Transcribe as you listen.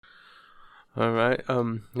Alright,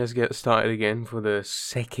 let's get started again for the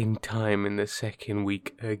second time in the second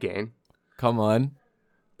week again. Come on.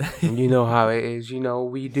 You know how it is,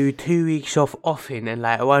 we do 2 weeks off in and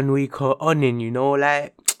like 1 week on in,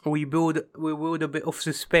 like we build a bit of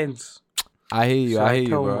suspense. I hear you, So I hear you,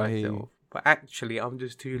 tell bro. I hear you. myself, but actually I'm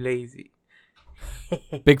just too lazy.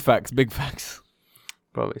 Big facts, big facts.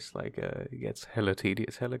 Bro, it's like it gets hella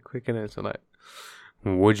tedious, hella quick, and it's like,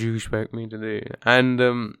 what do you expect me to do? And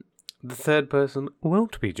the third person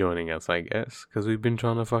won't be joining us, I guess, because we've been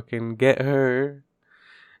trying to fucking get her,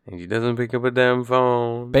 and she doesn't pick up a damn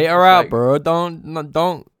phone. Bait her out, bro. Don't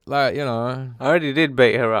like, I already did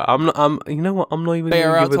bait her out. You know what? I'm not even Bait her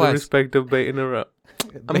gonna out give her the twice. respect of baiting her out.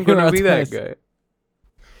 I'm Bait her gonna out be twice. that guy.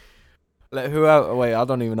 Like who else? Wait, I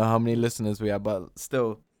don't even know how many listeners we have, but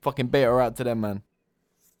still, fucking bait her out to them, man.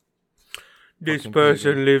 This Fucking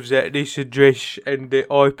person crazy. lives at this address, and the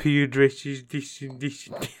IP address is this and this.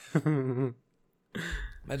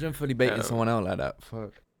 Imagine fully baiting Yeah. someone out like that.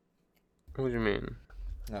 Fuck. What do you mean?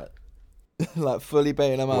 Like fully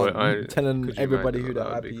baiting them out, Well, telling could you everybody imagine? who That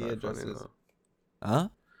their would be IP quite address funny, is. though. Huh?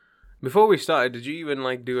 Before we started, did you even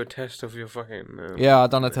like do a test of your fucking? Yeah, I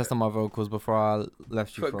done a test on my vocals before I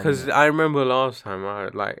left you. Because I remember last time I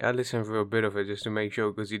listened for a bit of it just to make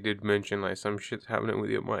sure, because you did mention like some shit's happening with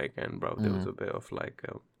your mic, and bro, there was a bit of like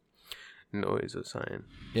noise or something.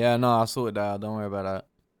 Yeah, no, I sorted that out. Don't worry about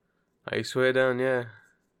I swear down, yeah.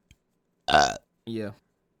 that. Yeah.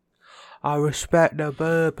 I respect the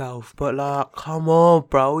bird health, but like, come on,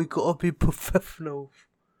 bro, we gotta be professional.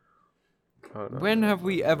 When have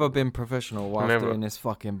we ever been professional whilst Never. doing this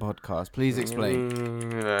fucking podcast? Please explain.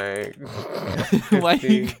 Like, Why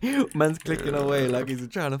 15. man's clicking away like he's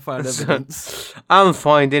trying to find evidence. I'm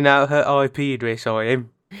finding out her IP address. I am.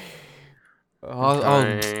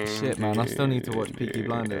 Oh shit, man! I still need to watch Peaky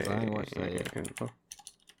Blinders. I ain't watched that yet.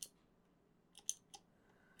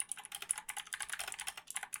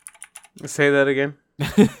 Say that again.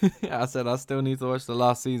 I said I still need to watch the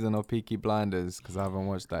last season of Peaky Blinders because I haven't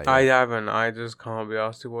watched that yet. I haven't. I just can't be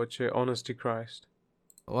asked to watch it. Honest to Christ.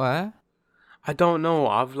 What? I don't know.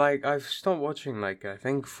 I've stopped watching I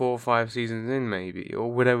think 4 or 5 seasons in maybe,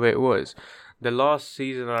 or whatever it was. The last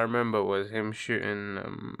season I remember was him shooting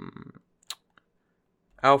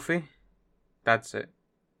Alfie. That's it.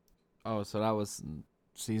 Oh, so that was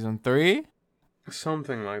season 3?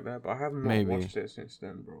 Something like that, but I haven't Maybe. watched it since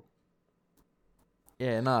then, bro.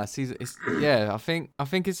 Yeah, nah, season. I think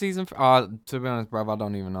it's season. To be honest, bruv, I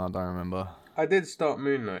don't even know. I don't remember. I did start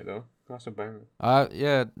Moon Knight though. That's a banger.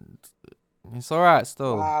 Yeah, it's alright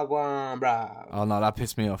still. Wagwan, bro. Oh no, that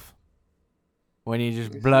pissed me off. When he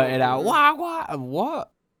just blurted out,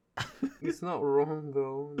 what? It's not wrong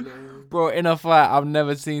though. No. Bro, in a fight, I've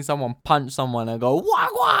never seen someone punch someone and go,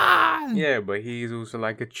 wagwan! Yeah, but he's also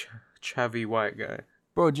like a chavvy white guy.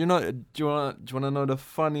 Bro, do you want to know the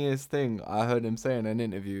funniest thing I heard him say in an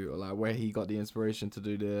interview, like where he got the inspiration to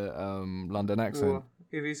do the London accent? Well,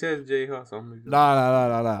 if he says J Huss, I'm like,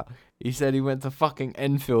 No. He said he went to fucking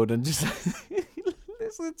Enfield and just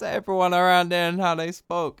listened to everyone around there and how they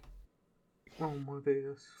spoke. oh my day,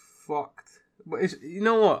 that's fucked. But you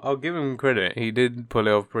know what? I'll give him credit. He did pull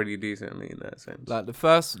it off pretty decently in that sense. Like the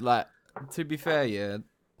first, to be fair, yeah.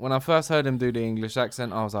 When I first heard him do the English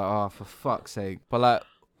accent, I was like, oh, for fuck's sake. But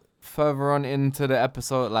further on into the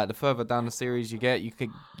episode, the further down the series you get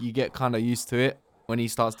kind of used to it when he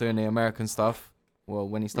starts doing the American stuff. Well,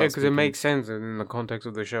 when he starts, yeah, because it makes sense in the context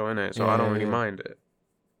of the show, innit? So I don't really mind it.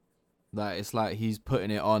 It's like he's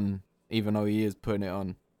putting it on, even though he is putting it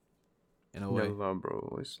on, in a way. No,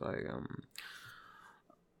 bro. It's like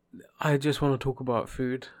I just want to talk about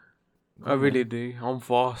food. I really do. I'm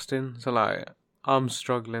fasting, so I'm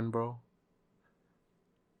struggling, bro.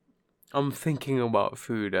 I'm thinking about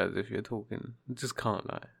food as if you're talking. Just can't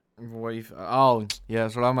lie. Yeah,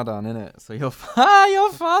 it's Ramadan, innit? So you're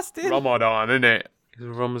fasting. Ramadan, innit? It's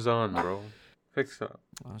Ramazan, bro. Fix that.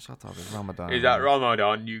 Oh, shut up, it's Ramadan. Is that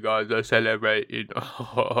Ramadan you guys are celebrating?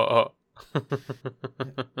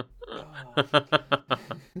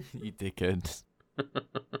 You dickhead.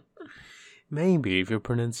 Maybe if your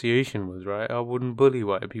pronunciation was right, I wouldn't bully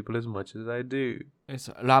white people as much as I do. It's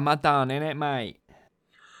Ramadan, innit, mate?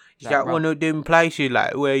 Is that one of them places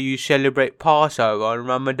where you celebrate Passover on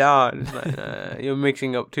Ramadan? You're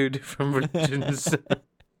mixing up two different religions.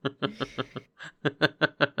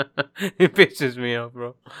 It pisses me off,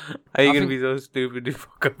 bro. How you gonna be so stupid to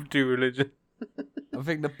fuck up two religions? I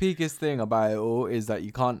think the peakest thing about it all is that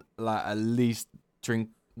you can't at least drink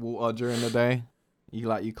water during the day.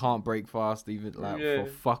 You can't break fast even for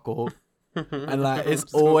fuck all. And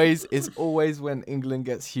it's always when England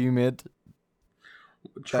gets humid.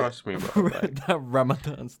 Trust me, bro. Like, that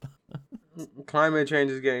Ramadan stuff. climate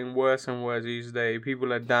change is getting worse and worse each day.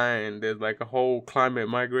 People are dying. There's like a whole climate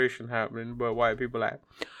migration happening. But white people are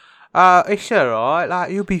like, it's alright.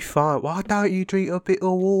 Like, you'll be fine. Why don't you drink a bit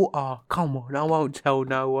of water? Come on, I won't tell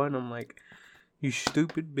no one. I'm like, you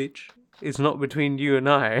stupid bitch. It's not between you and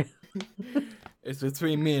I. It's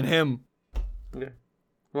between me and him. Yeah.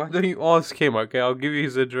 Why don't you ask him? Okay, I'll give you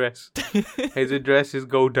his address. His address is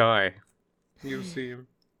Go Die. You'll see him.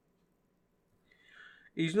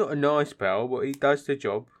 He's not a nice pal, but he does the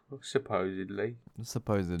job, supposedly.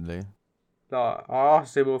 Supposedly. Like, I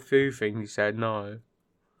asked him a few things, he said no.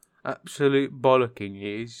 Absolute bollocking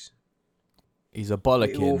he is. He's a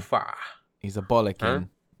Little bollocking. fat. He's a bollocking. Huh?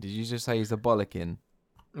 Did you just say he's a bollocking?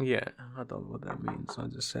 Yeah, I don't know what that means. I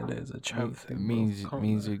just said it as a joke thing. It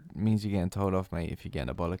means you're getting told off, mate, if you're getting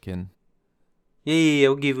a bollocking. Yeah,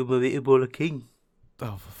 I'll give him a bit of bollocking.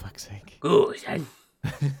 Oh, for fuck's sake. Go, son.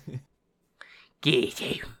 Get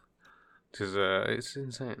him. It's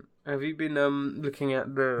insane. Have you been looking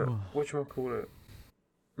at the whatchamacallit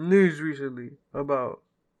news recently about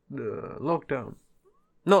the lockdown?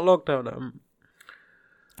 Not lockdown.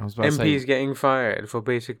 I was about to MPs say, getting fired for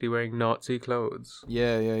basically wearing Nazi clothes.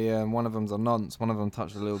 yeah. And one of them's a nonce. One of them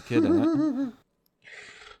touched a little kid in it.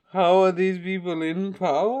 How are these people in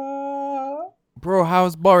power? Bro, how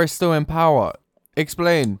is Boris still in power?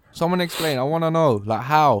 Explain. Someone explain. I want to know. Like,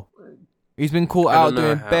 how? He's been caught out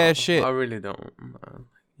doing bare shit. I really don't.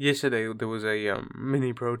 Yesterday there was a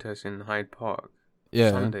mini protest in Hyde Park. Yeah.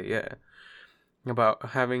 Sunday, yeah. About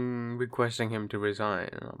requesting him to resign.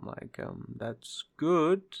 And I'm like, that's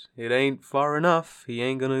good. It ain't far enough. He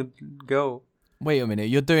ain't gonna go. Wait a minute.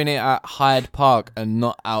 You're doing it at Hyde Park and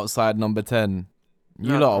not outside number 10.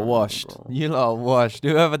 You lot are washed. Bro. You lot are washed.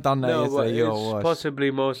 Whoever done that No, but yesterday, you're it's washed. possibly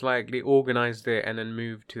most likely organised there and then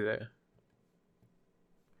moved to there.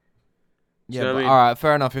 Yeah, know but what I mean? alright,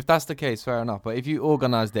 fair enough. If that's the case, fair enough. But if you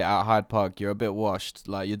organised it at Hyde Park, you're a bit washed.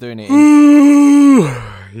 Like, you're doing it in...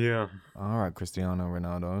 Yeah. Alright, Cristiano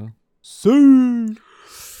Ronaldo. See.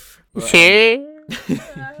 Shit.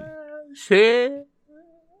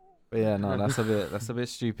 But yeah, no, that's a bit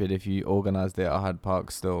stupid if you organised it at Hyde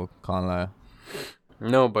Park still. Can't lie.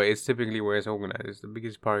 No, but it's typically where it's organised. It's the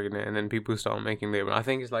biggest park in it, and then people start making their... I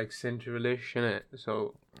think it's like central-ish, innit?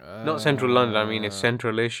 So, not central London, I mean it's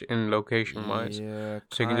central-ish in location-wise. Yeah,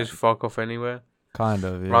 So you can just fuck off anywhere. kind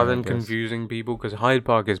of, yeah, rather I than guess. confusing people, because Hyde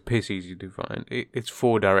Park is piss easy to find. It's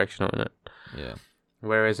 4-directional, innit? Yeah.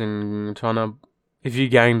 Whereas in China, if you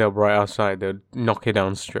ganged up right outside, they'll knock it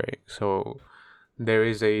down straight. So there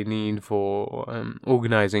is a need for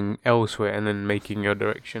organizing elsewhere and then making your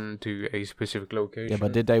direction to a specific location. Yeah,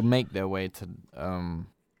 but did they make their way to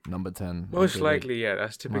number 10? Most likely, yeah.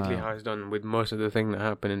 That's typically Wow. how it's done with most of the thing that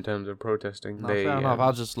happen in terms of protesting. No, fair enough. I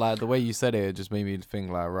was just like, the way you said it just made me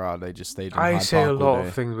think like, right, they just stayed in I Hyde say a Park all lot day.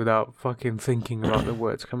 of things without fucking thinking about the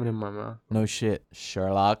words coming in my mouth. No shit,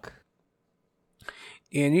 Sherlock.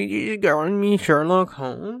 And you just calling me Sherlock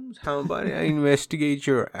Holmes? How about I investigate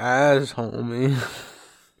your ass, homie?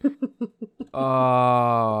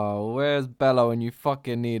 Oh, where's Bella when you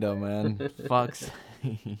fucking need her, man? Fuck's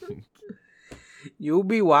sake. You'll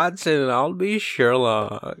be Watson and I'll be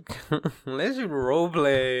Sherlock. Let's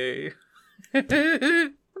roleplay.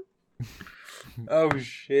 Oh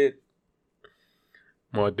shit.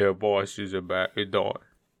 My device is about to die.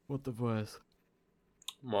 What the voice?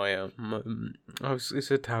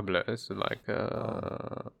 It's a tablet. It's like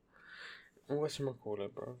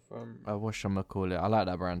whatchamacallit, bro? Whatchamacallit? I like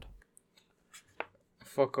that brand.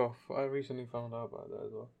 Fuck off. I recently found out about that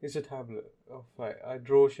as well. It's a tablet. Oh, like, I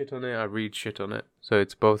draw shit on it, I read shit on it. So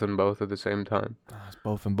it's both and both at the same time. It's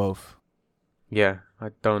both and both. Yeah, I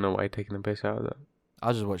don't know why you're taking the piss out of that.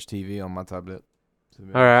 I just watch TV on my tablet.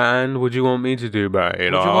 Alright, and what do you want me to do about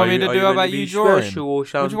it? What do you want me to do about you drawing? Special or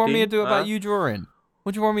What do you want me to do something? about you drawing?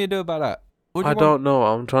 What do you want me to do about that? What do I you want- don't know.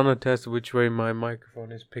 I'm trying to test which way my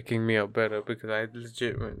microphone is picking me up better because I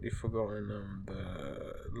legitimately forgotten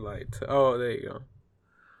the light. Oh, there you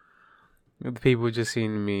go. People just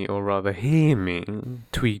seen me, or rather hear me,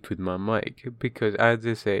 tweak with my mic because, as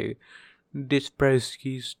they say, this press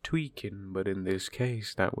keeps tweaking, but in this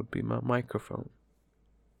case, that would be my microphone.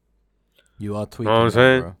 You are tweaking, Know what I'm that,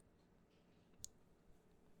 saying? bro.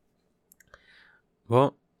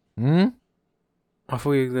 What? Hmm? I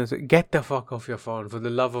thought you were going to say, get the fuck off your phone, for the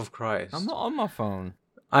love of Christ. I'm not on my phone.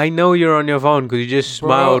 I know you're on your phone because you just Bro,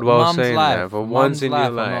 smiled while mum's saying life. that. For Mum's once in your life,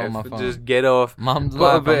 I'm not on life, my phone. just get off. Mum's Put a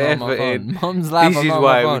life, bit I'm of not on my effort phone. in. Mum's life, This I'm is not on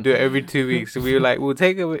why my we phone. do it every 2 weeks. We were like, we'll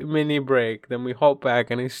take a mini break, then we hop back,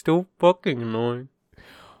 and it's still fucking annoying.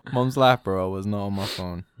 Mum's life, bro. I was not on my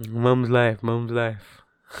phone. Mum's life, mum's life.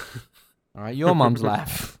 All right, your mum's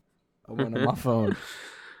life. I went on my phone.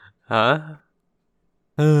 Huh?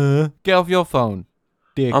 Get off your phone.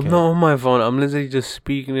 Dickhead. I'm not on my phone. I'm literally just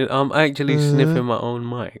speaking it. I'm actually sniffing my own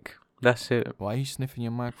mic. That's it. Why are you sniffing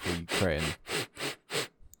your mic for, you cretin?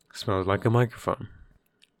 Smells like a microphone.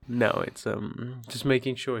 No, it's just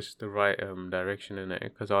making sure it's the right direction in it,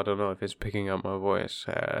 because I don't know if it's picking up my voice.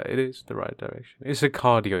 It is the right direction. It's a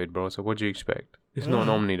cardioid, bro. So what do you expect? It's not an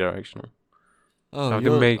omnidirectional. Oh, I have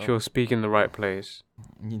to make sure speak in the right place.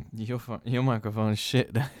 Your microphone is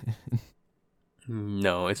shit.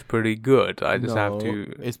 No, it's pretty good. I just have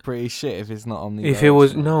to. It's pretty shit if it's not omnidirectional. If it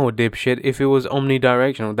was dipshit. If it was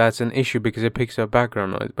omnidirectional, that's an issue because it picks up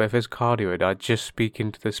background noise. But if it's cardioid, I just speak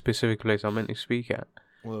into the specific place I'm meant to speak at.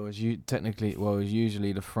 Well, it's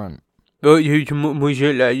usually the front. Oh, that's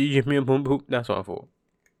what I thought.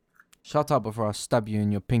 Shut up before I stab you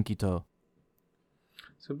in your pinky toe.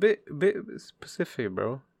 It's a bit specific,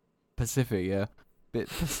 bro. Pacific, yeah. Bit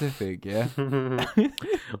Pacific, yeah.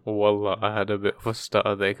 Wallah, I had a bit of a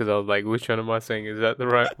stutter there because I was like, which one am I saying? Is that the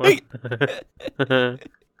right one?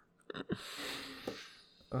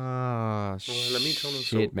 Oh, well, let me try and shit,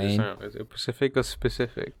 sort this man. out. Is it Pacific or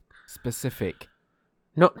specific? Specific.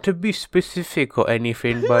 Not to be specific or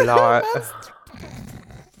anything, but like...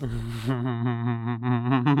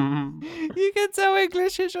 You can tell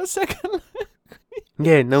English is your second language.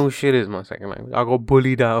 Yeah, no shit is my second language. I got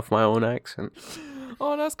bullied out of my own accent.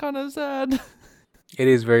 Oh, that's kind of sad. It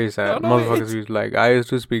is very sad. No, Motherfuckers used like... I used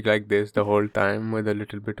to speak like this the whole time with a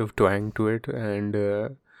little bit of twang to it,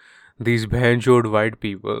 and these banjoed white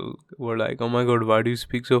people were like, oh my god, why do you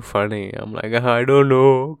speak so funny? I'm like, I don't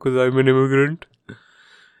know, because I'm an immigrant.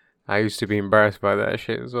 I used to be embarrassed by that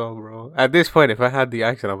shit as well, bro. At this point, if I had the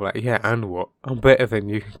accent, I'm like, yeah, and what? I'm better than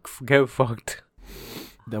you. Get fucked.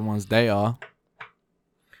 Them ones they are.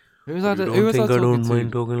 Who was You I don't who was I think I talking don't to?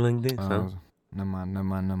 mind talking like this, huh? Never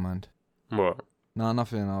mind. What? No,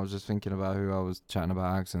 nothing. I was just thinking about who I was chatting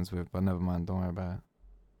about accents with, but never mind. Don't worry about it.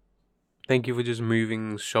 Thank you for just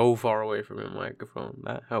moving so far away from your microphone.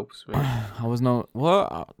 That helps me. I was no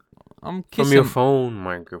what? I'm kissing. From your phone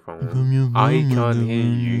microphone. I can't hear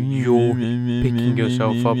you. You're picking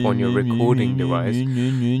yourself up on your recording device.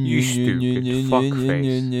 You stupid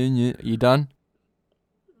fuckface. You done?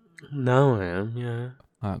 No, I am, yeah.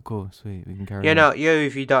 Alright, cool, sweet. We can carry You're on. not you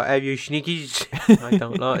if you don't have your sneakers. I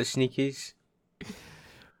don't like sneakers.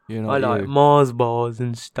 You're I not like you. Mars bars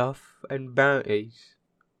and stuff and bounties.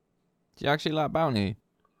 Do you actually like Bounty?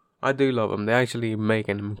 I do love them. They actually make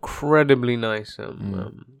an incredibly nice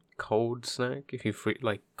cold snack if you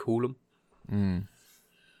cool them.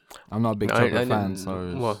 I'm not a big I chocolate fan, didn't-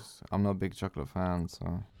 so what? I'm not a big chocolate fan,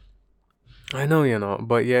 so I know you're not,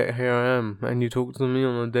 but yet here I am, and you talk to me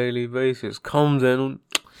on a daily basis. Come then,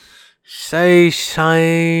 say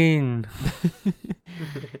shine.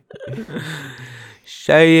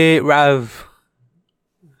 Say it, Rav.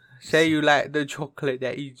 Say you like the chocolate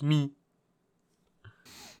that is me.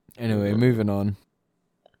 anyway, moving on.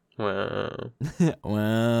 Wow.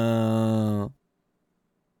 Wow.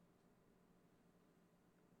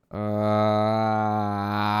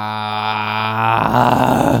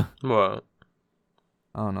 What?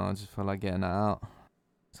 I don't know. I just feel like getting that out.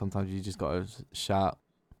 Sometimes you just gotta shout,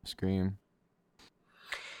 scream.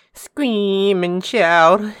 Scream and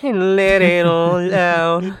shout and let it all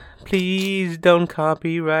out. Please don't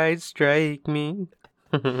copyright strike me.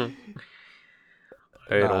 I don't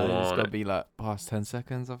It's want gotta it. be like past 10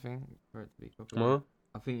 seconds, I think. For it to be copyright. What?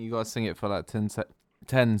 I think you gotta sing it for like 10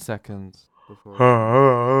 seconds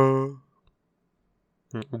before.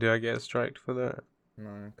 Did I get striked for that?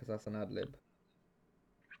 No, because that's an ad lib.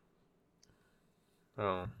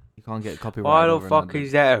 Oh. You can't get copyright. Why the over an fuck ad lib.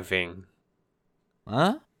 is that a thing?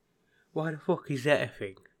 Huh? Why the fuck is that a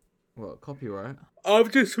thing? What, copyright?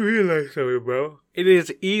 I've just realised something, bro. It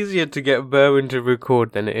is easier to get Berwin to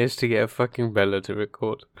record than it is to get a fucking Bella to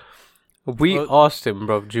record. We asked him,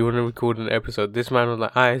 bro, do you want to record an episode? This man was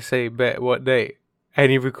like, I say, bet, what day?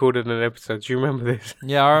 And he recorded an episode. Do you remember this?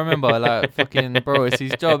 Yeah, I remember. Like, fucking, bro, it's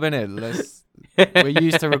his job, innit? We're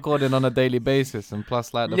used to recording on a daily basis, and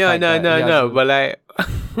plus, like, the fact that he has but like,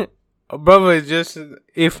 brother, it's just,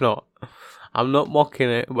 if not, I'm not mocking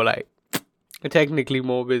it, but like, technically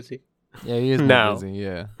more busy. Yeah, he is more now. busy,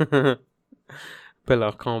 yeah. Bella,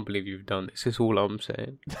 I can't believe you've done this. Is all I'm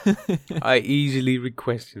saying. I easily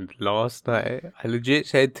requested last night. I legit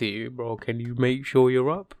said to you, bro, can you make sure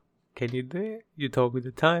you're up? Can you do it? You told me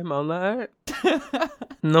the time. I'm like,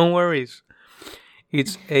 no worries.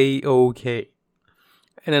 It's A-OK.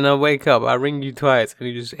 And then I wake up, I ring you twice, and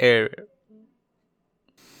you just air it.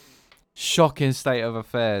 Shocking state of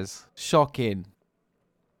affairs. Shocking.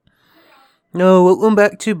 No, welcome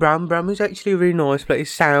back to Bram. Bram is actually a really nice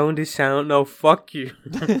place. Sound is sound. No, fuck you.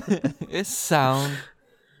 It's sound.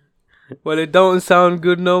 Well, it don't sound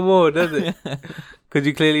good no more, does it? Because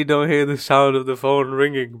you clearly don't hear the sound of the phone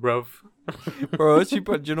ringing, bruv. Bro, do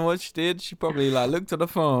you know what she did? She probably looked at the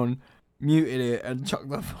phone, muted it, and chucked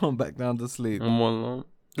the phone back down to sleep. No,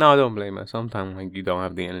 I don't blame her. Sometimes you don't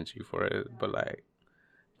have the energy for it, but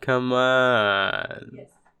come on,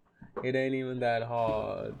 it ain't even that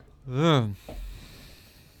hard. Ugh.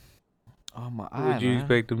 Oh, my eye, Would you man.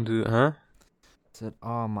 expect them to, huh? Said,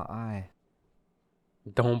 oh, my eye.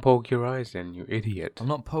 Don't poke your eyes then, you idiot. I'm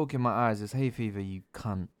not poking my eyes. It's hay fever, you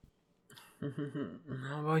cunt.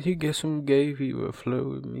 How about you get some gay fever flow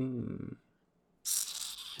with me?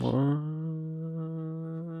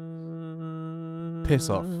 Piss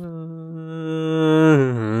off.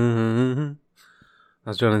 I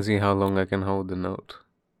was trying to see how long I can hold the note.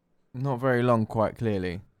 Not very long, quite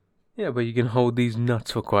clearly. Yeah, but you can hold these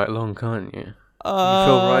nuts for quite long, can't you? You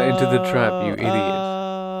fell right into the trap, you idiot.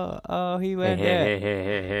 Oh, he went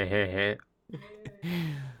there.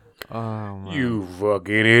 Oh, man. You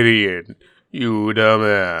fucking idiot. You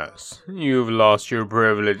dumbass. You've lost your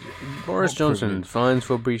privilege. Boris Johnson fines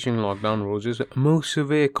for breaching lockdown rules is most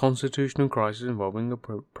severe constitutional crisis involving a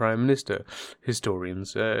prime minister, historian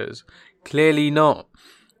says. Clearly not.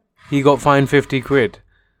 He got fined 50 quid.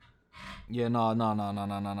 Yeah,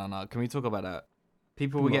 no. Can we talk about that?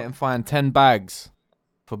 People were getting fined 10 bags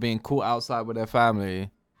for being caught outside with their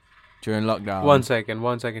family during lockdown. 1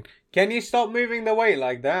 second. Can you stop moving the weight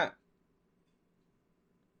like that?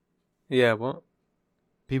 Yeah, what?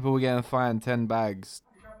 People were getting fined 10 bags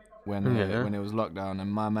when it was lockdown,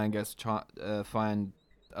 and my man gets fined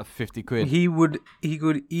 50 quid. He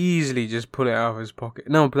could easily just pull it out of his pocket.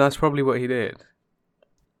 No, but that's probably what he did.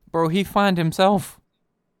 Bro, he fined himself.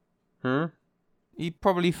 Huh? He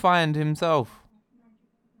probably fined himself.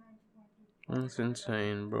 That's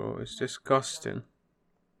insane, bro. It's disgusting.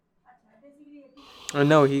 I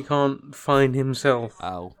know he can't find himself.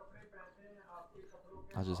 Ow.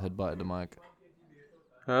 I just headbutted the mic.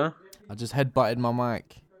 Huh? I just headbutted my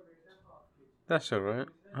mic. That's alright.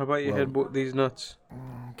 How about you Well, headbutt these nuts?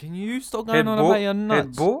 Can you stop going on about your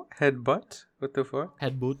nuts? Headbutt? What the fuck?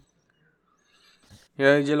 Headbutt.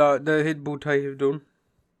 Yeah, you like the headbutt I have done?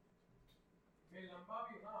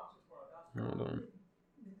 Hold on.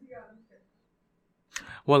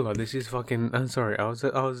 Wallah, this is fucking... I'm sorry, I was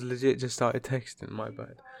legit just started texting, my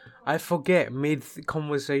bad. I forget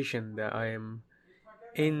mid-conversation that I am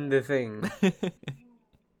in the thing.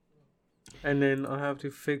 And then I have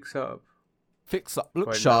to fix up. Fix up. Look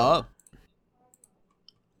Right sharp.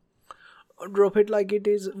 Drop it like it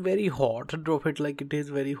is very hot. Drop it like it is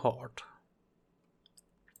very hot.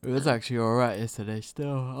 It was actually alright yesterday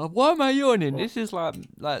still. Why am I yawning? This is like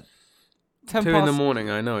 10 2 past... in the morning,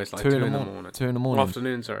 I know, it's like 2 in the morning. 2 in the morning.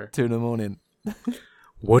 Afternoon, sorry. 2 in the morning.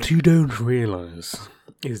 What you don't realise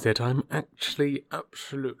is that I'm actually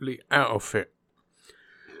absolutely out of it.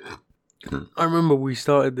 I remember we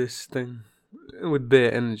started this thing with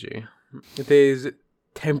bare energy. There's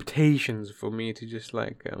temptations for me to just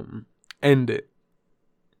end it.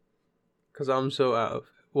 Because I'm so out of it.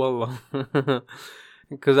 Wallah.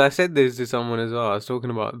 Because I said this to someone as well. I was talking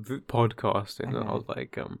about podcasting. And I was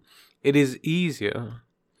like, it is easier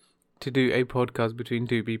to do a podcast between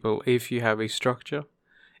two people if you have a structure.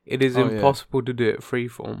 It is impossible to do it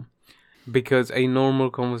freeform. Because a normal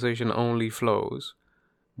conversation only flows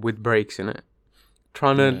with breaks in it.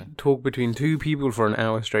 Trying to talk between two people for an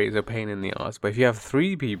hour straight is a pain in the ass. But if you have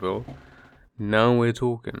 3 people, now we're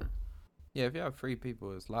talking. Yeah, if you have 3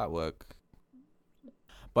 people, it's light work.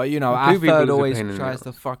 But you know, our third always tries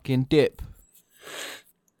to fucking dip.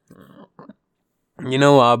 You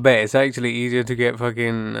know what, I bet it's actually easier to get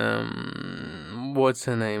fucking, what's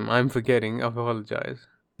her name? I'm forgetting, I apologise.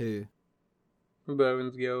 Who?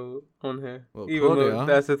 Bowen's girl on here. Well, Even Claudia. though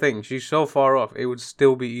that's the thing, she's so far off, it would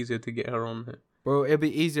still be easier to get her on here. Bro, it'd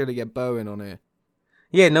be easier to get Bowen on here.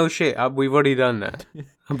 Yeah, no shit, we've already done that.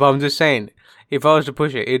 But I'm just saying, if I was to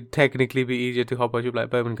push it, it'd technically be easier to hop on. You'd be like,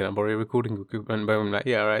 Bowen, can I borrow your recording equipment? Bowen like,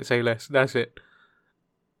 yeah, alright, say less. That's it.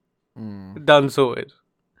 Done, sorted.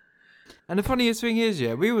 And the funniest thing is,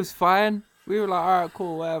 we was fine. We were like, alright,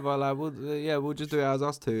 cool, whatever. Like, we'll just do it as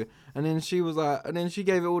us two. And then she was like, and then she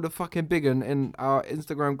gave it all the fucking big un in our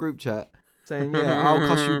Instagram group chat, saying, yeah, I'll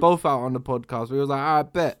cuss you both out on the podcast. We was like,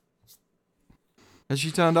 alright, bet. And she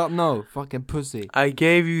turned up, no, fucking pussy. I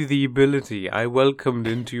gave you the ability. I welcomed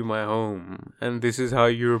into my home. And this is how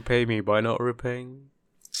you repay me, by not repaying.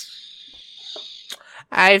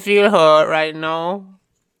 I feel hurt right now.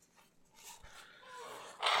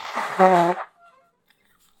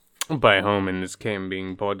 By home in this game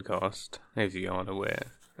being podcast, as you aren't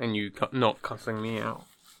aware, and you not cussing me out,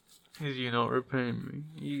 as you not repaying me.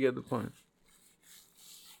 You get the point.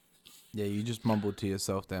 Yeah, you just mumbled to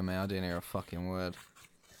yourself there, man. I didn't hear a fucking word.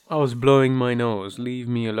 I was blowing my nose. Leave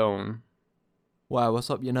me alone. Wow, what's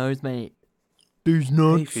up your nose, mate? These Hay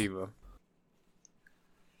nuts. fever.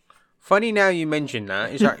 Funny now you mention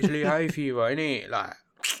that. It's actually hay fever, isn't it? Like,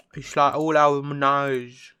 it's like all over my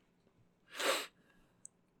nose.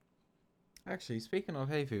 Actually, speaking of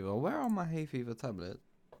hay fever, where are my hay fever tablets?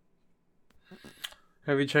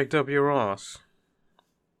 Have you checked up your ass?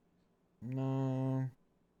 No,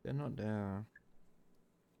 they're not there.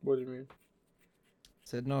 What do you mean?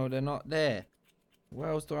 Said no, they're not there. What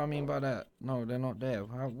else do I mean by that? No, they're not there.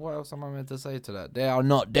 What else am I meant to say to that? They are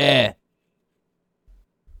not there.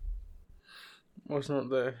 What's not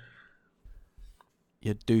there?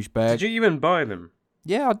 You douchebag. Did you even buy them?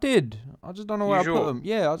 Yeah, I did. I just don't know where I sure? put them.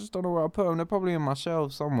 Yeah, I just don't know where I put them. They're probably in my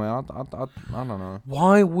shelf somewhere. I don't know.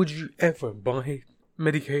 Why would you ever buy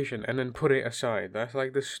medication and then put it aside? That's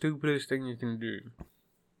like the stupidest thing you can do.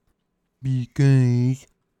 Because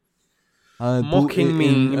Mocking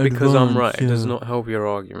me because I'm right does not help your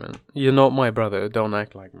argument. You're not my brother. Don't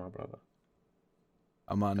act like my brother.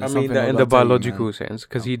 I mean that in the biological sense,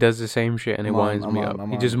 because he does the same shit and it winds me up.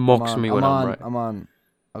 He just mocks me when I'm right.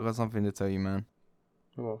 I got something to tell you, man.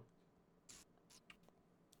 What?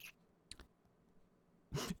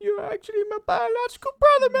 You're actually my biological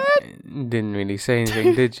brother, man. Didn't really say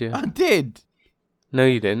anything, did you? I did. No,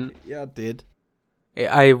 you didn't. Yeah, I did.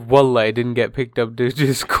 I didn't get picked up to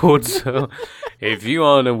Discord, so if you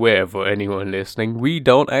aren't aware, for anyone listening, we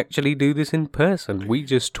don't actually do this in person. We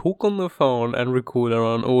just talk on the phone and record our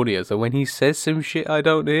own audio. So when he says some shit I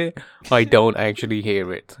don't hear, I don't actually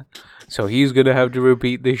hear it. So he's gonna have to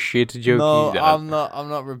repeat this shit joke. No, I'm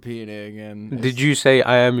not repeating it again. Did you say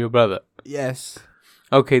I am your brother? Yes.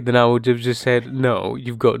 Okay, then I would have just said no.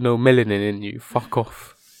 You've got no melanin in you. Fuck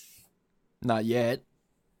off. Not yet.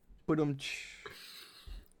 But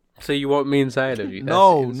So you want me inside of you? That's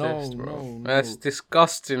No. That's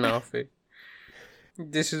disgusting, Alfie.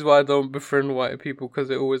 This is why I don't befriend white people, because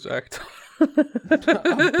they always act.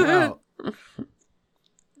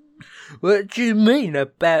 What do you mean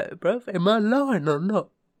about it, bruv? Am I lying or not?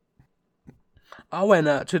 I went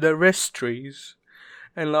out to the restries,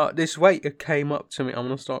 and like this waiter came up to me. I'm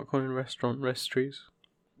gonna start calling restaurant restries.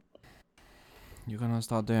 You're gonna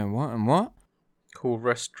start doing what and what? Call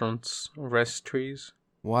restaurants restries.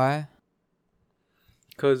 Why?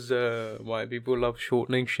 Because white people love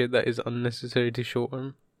shortening shit that is unnecessary to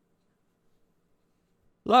shorten.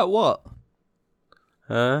 Like what?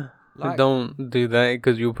 Huh? Don't do that,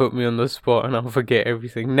 because you'll put me on the spot and I'll forget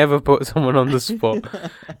everything. Never put someone on the spot.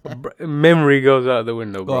 Memory goes out the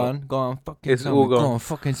window, bro. Go on, fucking it's tell all me. gone. Go on,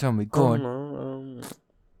 fucking tell me. Go on.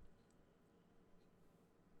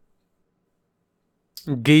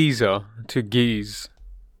 Geezer to geese.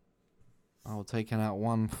 Oh, taking out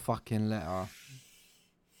one fucking letter.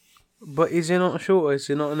 But is it not shorter? Is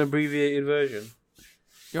it not an abbreviated version?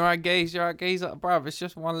 You're right, gaze, bruv. It's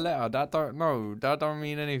just one letter. That don't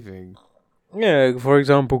mean anything. Yeah, for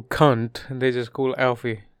example, cunt, they just call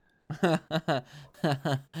Alfie.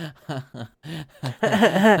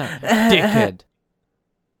 Dickhead.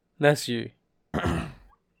 That's you.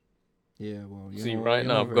 Yeah, well, see, right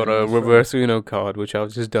now I've got a reverse Uno card, which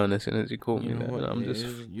I've just done as soon as you called me.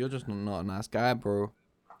 You're just not a nice guy, bro.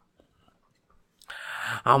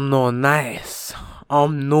 I'm not nice.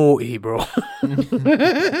 I'm naughty, bro. That's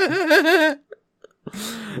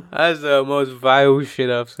the most vile shit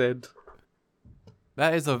I've said.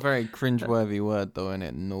 That is a very cringeworthy word, though, isn't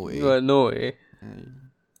it? Naughty. You are naughty.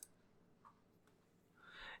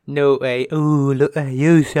 Naughty. Ooh, look at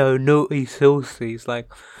you, so naughty, saucy. It's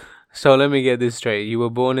like, so let me get this straight. You were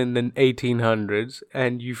born in the 1800s,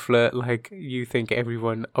 and you flirt like you think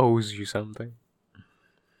everyone owes you something.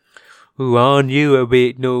 Ooh, aren't you a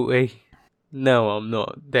bit naughty? No, I'm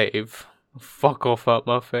not, Dave. Fuck off out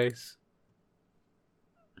my face.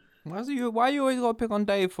 Why you always gotta pick on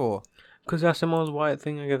Dave for? Because that's the most white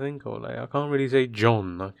thing I can think of. Like, I can't really say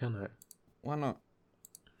John, can I? Why not?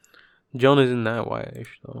 John isn't that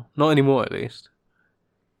whitish, though. Not anymore, at least.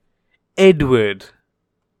 Edward.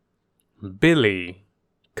 Billy.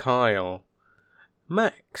 Kyle.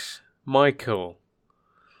 Max. Michael.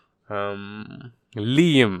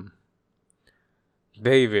 Liam.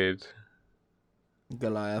 David.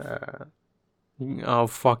 Goliath. I'll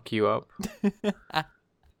fuck you up.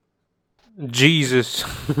 Jesus.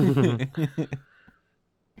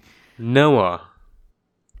 Noah.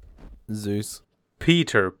 Zeus.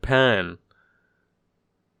 Peter Pan.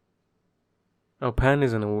 Oh, Pan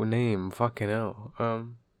isn't a name. Fucking hell.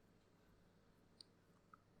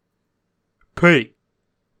 Pete.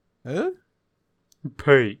 Who?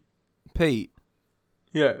 Pete. Pete.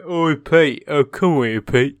 Yeah. Oh, Pete. Oh, come here,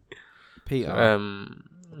 Pete. Peter.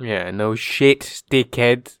 Yeah. No shit,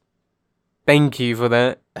 dickhead. Thank you for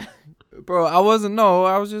that. Bro, I wasn't. No,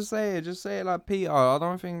 I was just saying. Just say it like Peter. I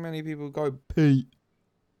don't think many people go Pete.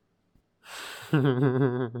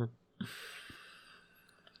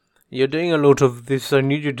 You're doing a lot of this. I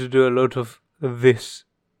need you to do a lot of this.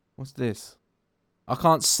 What's this? I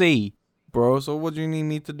can't see, bro. So what do you need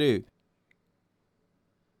me to do?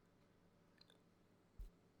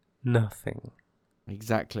 Nothing.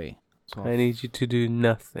 Exactly. I need you to do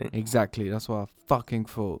nothing. Exactly. That's what I fucking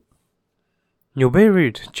thought. You're very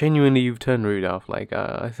rude. Genuinely, you've turned rude off. Like,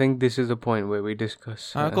 I think this is a point where we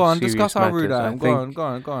discuss. Go on, serious discuss how rude matters. I am. Go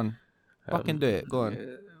on. Fucking do it. Go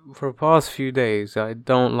on. For the past few days, I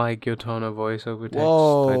don't like your tone of voice over text.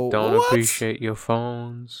 Whoa, I don't what? appreciate your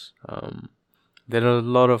phones. There are a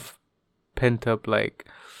lot of pent up like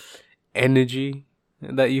energy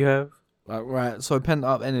that you have. Right. So pent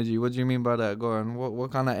up energy. What do you mean by that? Go on.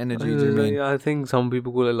 What kind of energy do you mean? I think some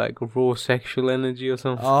people call it like raw sexual energy or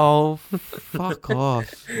something. Oh, fuck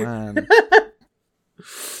off, man.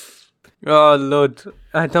 Oh Lord,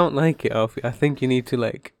 I don't like it, Alfie. I think you need to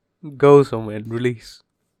like go somewhere and release.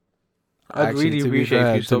 I'd Actually, really to be appreciate fair-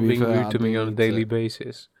 if you stop to be being fair, rude I to me do on a need daily to-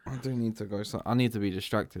 basis. I do need to go. So I need to be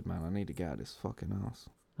distracted, man. I need to get out of this fucking house.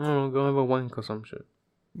 Oh, go have a wank or some shit.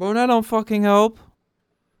 Bro, that don't fucking help.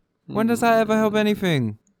 When does that ever help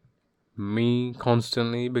anything? Me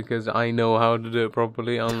constantly, because I know how to do it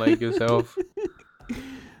properly, unlike yourself.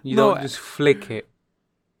 You No, don't just flick it.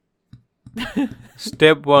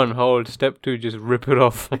 Step 1, hold. Step 2, just rip it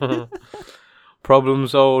off. Problem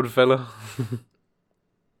solved, fella.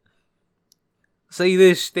 See,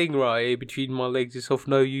 this thing right here between my legs is of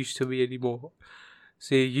no use to me anymore.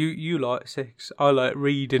 See, you like sex, I like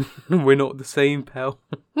reading. We're not the same, pal.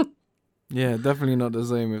 Yeah, definitely not the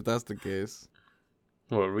same if that's the case.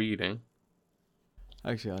 What, reading?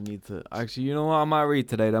 Actually, I need to. Actually, you know what? I might read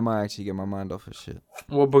today. That might actually get my mind off of shit.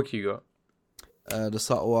 What book you got? The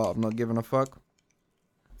Subtle Art of Not Giving a Fuck.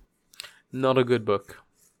 Not a good book.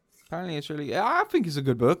 Apparently, it's really. I think it's a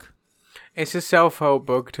good book. It's a self-help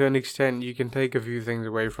book to an extent. You can take a few things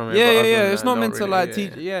away from it. Yeah, but yeah, other yeah. than It's that, not meant to really, like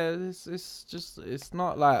teach. Yeah, it's just. It's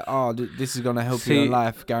not like this is gonna help you in See,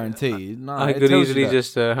 life, guaranteed. No, I it could tells you easily that.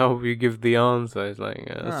 just help you give the answer. It's like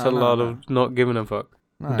it's a No, lot no. of not giving a fuck.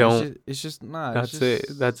 No, don't. It's just no. That's it's it.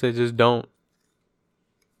 just, That's it. Just don't.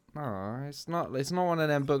 No, it's not. It's not one of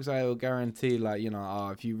them books that will guarantee, like, you know,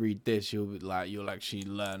 if you read this, you'll actually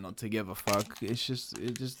learn not to give a fuck. It's just.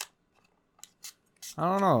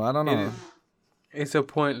 I don't know. It's a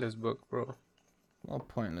pointless book, bro. What a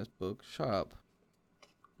pointless book. Shut up.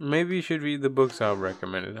 Maybe you should read the books I've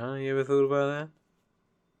recommended, huh? You ever thought about that?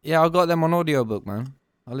 Yeah, I got them on audiobook, man.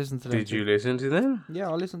 I listen to them. Did you listen to them? Yeah,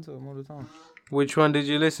 I listen to them all the time. Which one did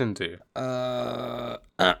you listen to?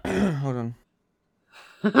 Hold on.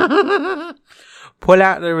 Pull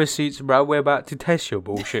out the receipts, bro. We're about to test your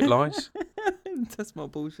bullshit lies. That's my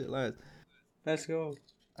bullshit lies. Let's go.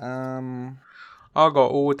 Did I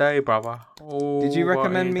got all day, brother. you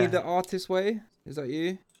recommend me The Artist Way? Is that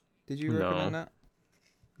you? Did you No. recommend that?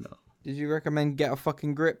 No. Did you recommend Get a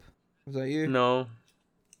Fucking Grip? Was that you? No.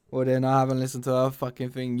 Well, then I haven't listened to a fucking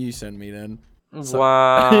thing you sent me then. So-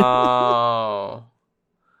 Wow.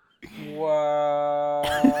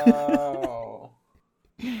 Wow.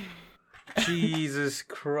 Jesus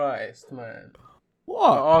Christ, man.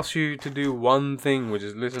 What? I asked you to do one thing, which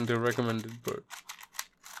is listen to a recommended book.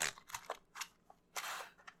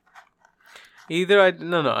 Either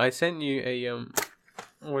I sent you a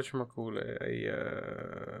whatchamacallit,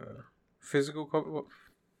 a physical copy,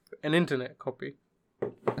 an internet copy. I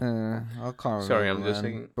can't remember. Sorry, I'm just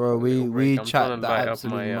man. thinking. Bro, we I'm trying chat to the light up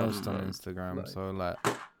absolute my, most on like- Instagram. So like,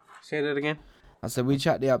 Say that again. I said we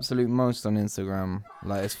chat the absolute most on Instagram.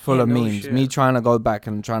 Like it's full Yeah, of no memes. shit. Me trying to go back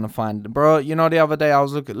and trying to find. Bro, you know the other day I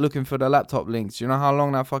was looking for the laptop links. You know how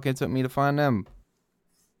long that fucking took me to find them?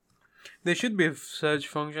 There should be a search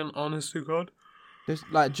function, honest to God. There's,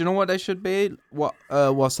 like, do you know what they should be? What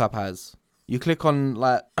WhatsApp has. You click on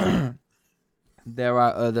like there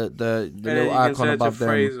are the And then little you can icon search above a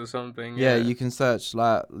phrase them. or something. Yeah, you can search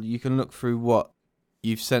like you can look through what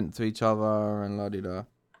you've sent to each other and la di da.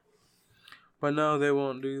 But no, they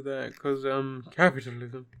won't do that because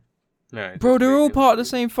capitalism. No, Bro, they're all ridiculous. part of the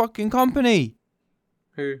same fucking company.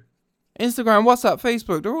 Who? Instagram, WhatsApp,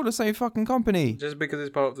 Facebook, they're all the same fucking company. Just because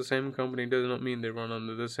it's part of the same company does not mean they run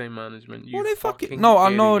under the same management. You Well, they fucking No,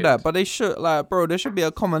 I know idiot. that, but they should, like, bro, there should be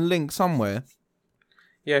a common link somewhere.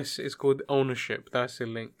 Yes, it's called ownership. That's the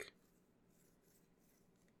link.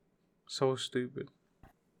 So stupid.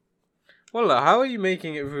 Well, how are you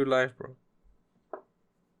making it through life, bro?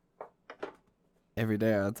 Every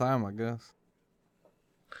day at a time, I guess.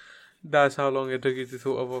 That's how long it took you to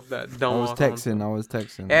thought of that dumb. I was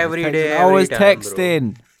texting. Every day, I was every time,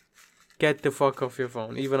 texting. bro. Get the fuck off your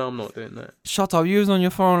phone. Even I'm not doing that. Shut up. You was on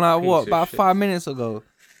your phone like Piece what? of About shit. 5 minutes ago.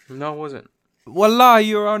 No, I wasn't. Wallah,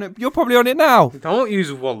 you're on it. You're probably on it now. Don't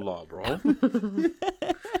use wallah, bro.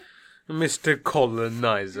 Mr.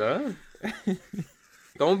 Colonizer.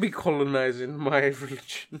 Don't be colonizing my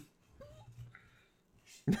religion.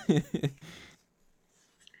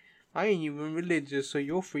 I ain't even religious, so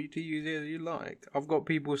you're free to use it as you like. I've got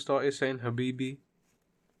people started saying Habibi.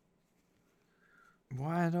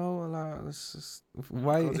 Why though? Like, it's just,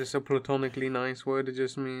 why? Because it's a platonically nice word. It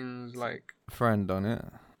just means like... Friend on it.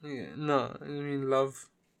 Yeah, no, it means love.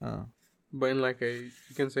 Oh. But in like a...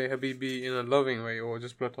 You can say Habibi in a loving way or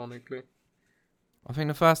just platonically. I think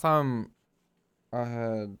the first time I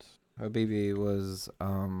heard Habibi was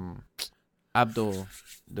Abdul,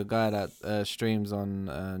 the guy that streams on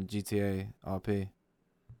GTA RP.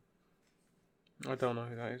 I don't know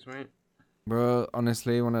who that is, mate. Bro,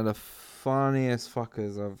 honestly, one of the funniest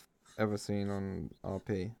fuckers I've ever seen on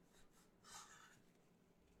RP.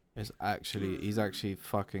 He's actually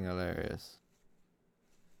fucking hilarious.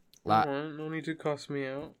 Like, Alright, no need to cuss me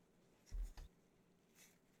out.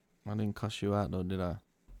 I didn't cuss you out though, did I?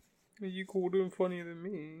 You called him funnier than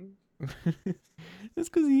me. That's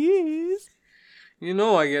because he is. You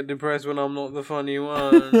know I get depressed when I'm not the funny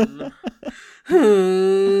one.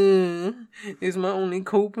 It's my only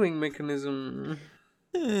coping mechanism.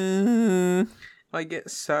 I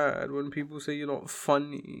get sad when people say you're not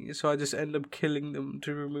funny, so I just end up killing them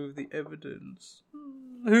to remove the evidence.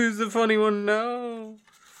 Who's the funny one now?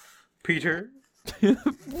 Peter?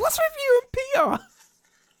 What's with you and Peter?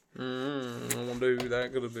 I wonder who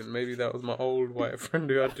that could have been. Maybe that was my old white friend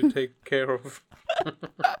who had to take care of.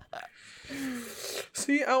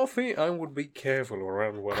 See, Alfie, I would be careful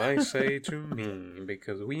around what I say to me,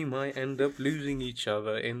 because we might end up losing each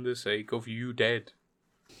other in the sake of you dead.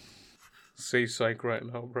 Say psych right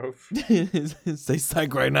now, bro. Say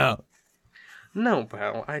psych right now. No,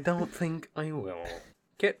 pal, I don't think I will.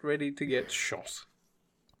 Get ready to get shot.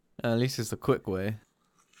 At least it's a quick way.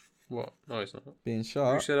 What? No, it's not. Being You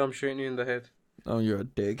shot. said I'm shooting you in the head. Oh, you're a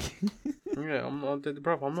dick. Yeah, I'm not,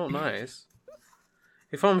 bro. I'm not nice.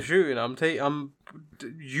 If I'm shooting, I'm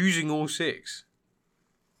using all 6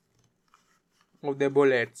 of the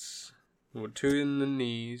bullets. Well, 2 in the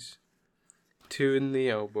knees, 2 in the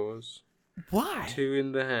elbows, Why? 2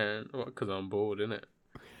 in the hand. Well, because I'm bored, innit?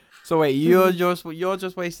 So wait, you're just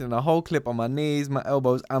wasting a whole clip on my knees, my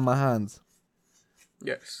elbows, and my hands.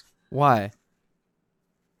 Yes. Why?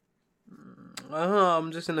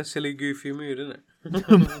 I'm just in a silly, goofy mood, innit?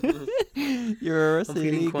 You're a I'm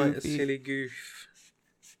silly feeling quite goofy. a silly goof.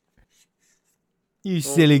 You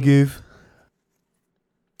silly goof.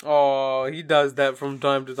 Oh, he does that from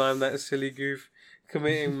time to time, that silly goof.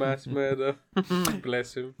 Committing mass murder.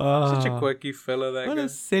 Bless him. Such a quirky fella, that What guy. a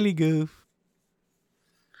silly goof.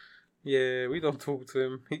 Yeah, we don't talk to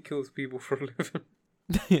him. He kills people for a living.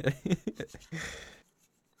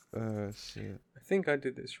 Oh, shit. I think I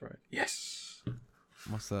did this right. Yes.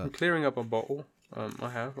 What's I'm that? clearing up a bottle I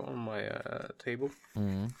have on my table.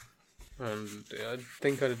 Mm. And I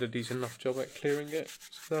think I did a decent enough job at clearing it.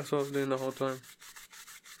 So that's what I was doing the whole time.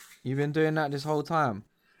 You've been doing that this whole time?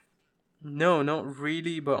 No, not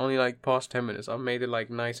really, but only like past 10 minutes. I've made it like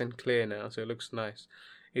nice and clear now, so it looks nice.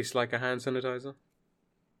 It's like a hand sanitizer.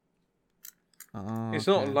 Oh, It's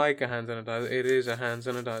okay. not like a hand sanitizer, it is a hand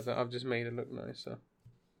sanitizer. I've just made it look nicer.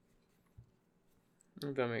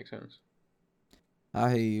 If that makes sense.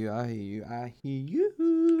 I hear you.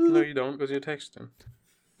 No, you don't, because you're texting.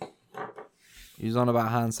 You're on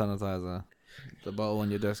about hand sanitizer. The bottle on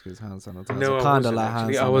your desk is hand sanitizer. No, I Kinda wasn't like hand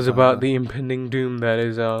actually. sanitizer. I was about the impending doom that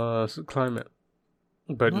is our climate.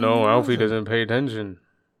 But No, no, you Alfie wasn't. doesn't pay attention.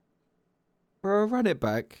 Bro, run it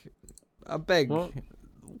back. I beg. What?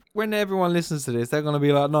 When everyone listens to this, they're gonna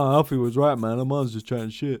be like, "No, Alfie was right, man. Aman's just chatting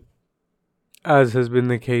shit." As has been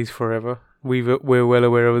the case forever. We're well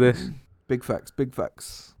aware of this. Big facts. Big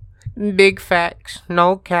facts. Big facts,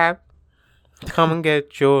 no cap. Come and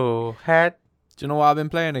get your hat. Do you know what I've been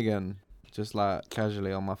playing again? Just like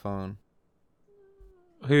casually on my phone.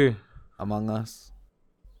 Who? Among Us.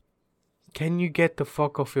 Can you get the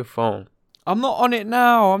fuck off your phone? I'm not on it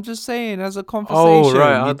now. I'm just saying as a conversation. Oh,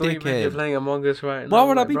 right. I You thought you meant you're dickhead. playing Among Us right now. Why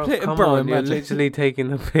would I Like, be playing- Come bro, on, you're imagine. literally taking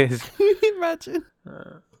the piss. Imagine.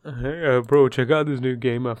 Hey, bro, check out this new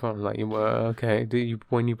game I found. Like, well, okay,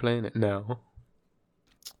 when you playing it now?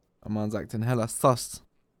 A man's acting hella sus.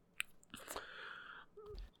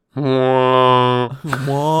 I'm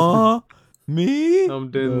What? Me?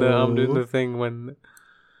 doing the thing when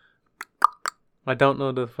I don't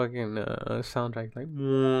know the fucking soundtrack. Like,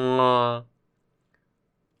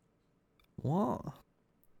 What?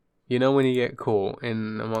 you know when you get caught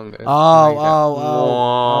in Among Us.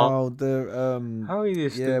 The How are you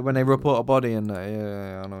yeah, when they report a body and that.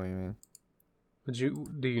 Yeah, I know what you mean.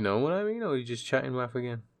 Do you know what I mean, or are you just chatting laugh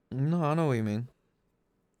again? No, I know what you mean.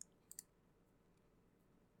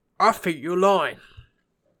 I think you're lying.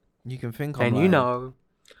 You can think I'm And lying. you know,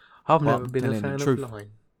 I've But never I'm been a telling the fan of truth.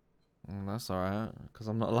 lying. That's alright, because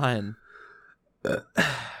I'm not lying.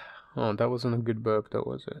 Oh, that wasn't a good burp, though,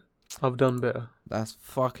 was it? I've done better. That's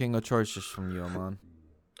fucking atrocious from you, man.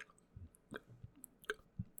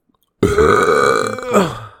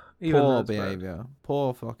 Even Poor that's bad. behavior.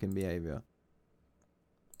 Poor fucking behavior.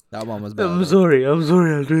 That one was better. I'm sorry, I'll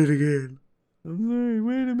do it again. I'm sorry,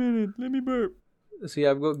 wait a minute, let me burp. See,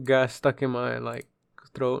 I've got gas stuck in my, like,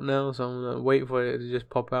 throat now, so I'm gonna wait for it to just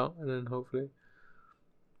pop out, and then hopefully...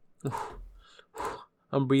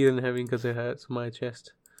 I'm breathing heavy because it hurts my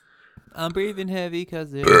chest. I'm breathing heavy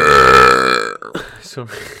because it... Sorry.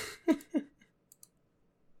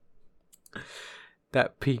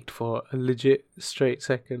 That peaked for a legit straight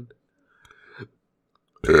second.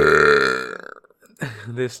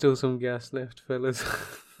 There's still some gas left, fellas.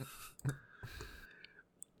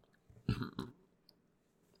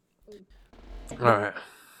 Alright.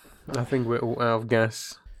 I think we're all out of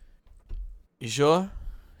gas. You sure?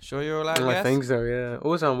 Sure you're all out, I think so, yeah.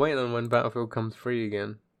 Also, I'm waiting on when Battlefield comes free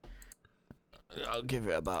again. I'll give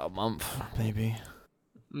it about a month, maybe.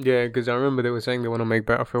 Yeah, because I remember they were saying they want to make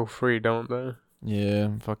Battlefield free, don't they?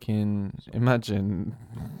 Yeah, fucking... Imagine...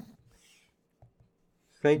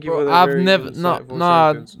 Thank you Bro, for that. I've very never... insightful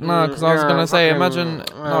No, sentence. because I was going to say, imagine...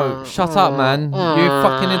 No, shut up, man. You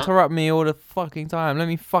fucking interrupt me all the fucking time. Let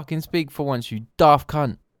me fucking speak for once, you daft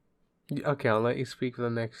cunt. Okay, I'll let you speak for the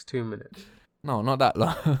next 2 minutes. No, not that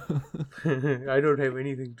long. I don't have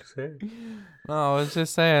anything to say. No, I was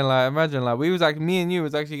just saying, like, imagine, like, we was like, me and you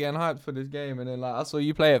was actually getting hyped for this game, and then, like, I saw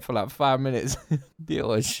you play it for, like, 5 minutes. Deal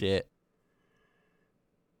with shit.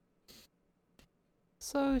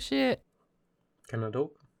 So shit. Can I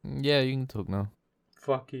talk? Yeah, you can talk now.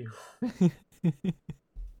 Fuck you.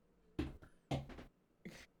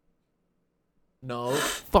 No.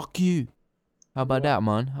 Fuck you. How about that,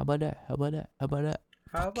 man? How about that? How about that? How about that?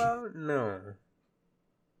 How about no?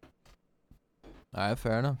 Alright,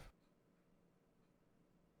 fair enough.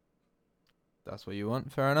 That's what you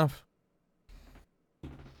want? Fair enough.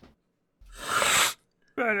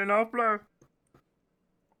 Fair enough, bro.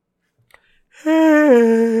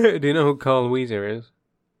 Do you know who Carl Weezer is?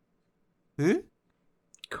 Who?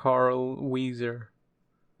 Carl Weezer.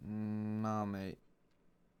 Nah, mate.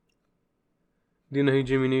 Do you know who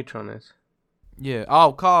Jimmy Neutron is? Yeah.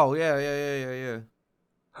 Oh, Carl. Yeah.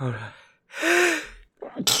 Hold on.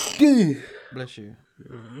 Bless you.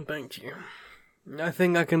 Thank you. I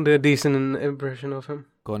think I can do a decent impression of him.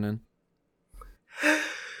 Go on then.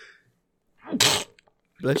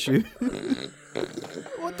 Bless you.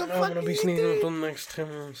 What the fuck? I'm gonna be sneezing for the next 10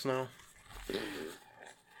 minutes now.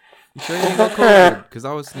 You sure you ain't got COVID? Because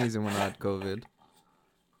I was sneezing when I had COVID.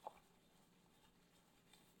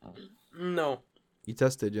 No. You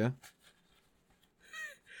tested, yeah?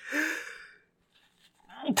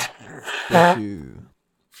 Bless you.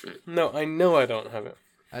 No, I know I don't have it.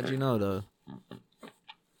 How'd you know, though?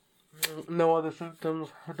 No other symptoms,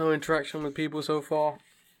 no interaction with people so far.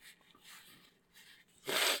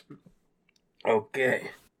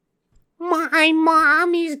 Okay. My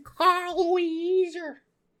mom is Carl Weezer,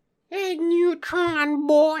 a neutron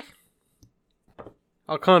boy.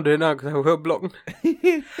 I can't do it now because I got blocked.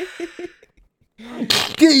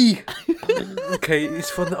 Gee! Okay, it's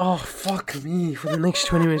for the... Oh, fuck me. For the next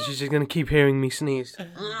 20 minutes, you're just gonna keep hearing me sneeze.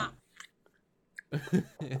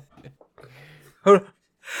 Hold on.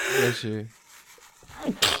 Bless you.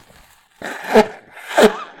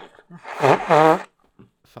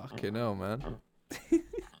 Fucking hell, man.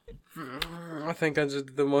 I think I just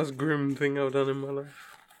did the most grim thing I've done in my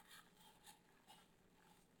life.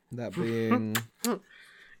 That being...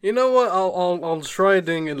 You know what? I'll try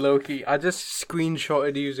doing it low key. I just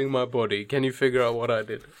screenshotted using my body. Can you figure out what I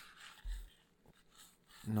did?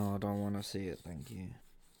 No, I don't want to see it, thank you.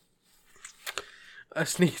 I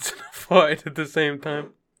sneezed and farted at the same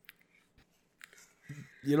time.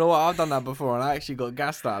 You know what? I've done that before and I actually got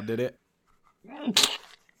gassed out, did it?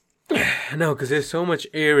 No, because there's so much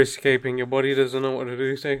air escaping, your body doesn't know what to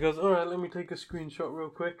do. So it goes, alright, let me take a screenshot real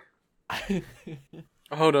quick.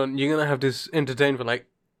 Hold on, you're gonna have this entertained for like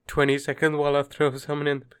 20 seconds while I throw someone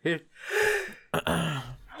in the pit.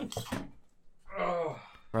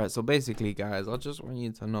 Right, so basically, guys, I just want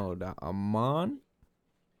you to know that a man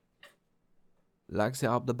likes it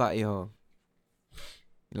up the batty hole.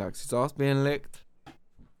 He likes his ass being licked,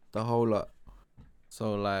 the whole lot.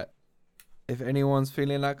 So, like, if anyone's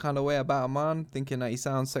feeling that kind of way about a man, thinking that he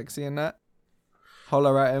sounds sexy and that,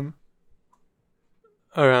 holler at him.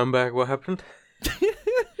 Alright, I'm back. What happened?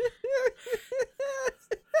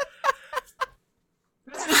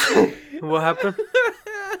 What happened?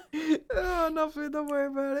 Oh, nothing. Don't worry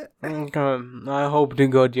about it. God, I hope to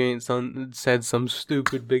God you ain't said some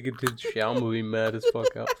stupid bigoted shit. I'm gonna be mad as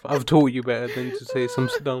fuck up. I've taught you better than to say some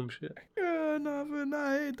dumb shit. Nothing.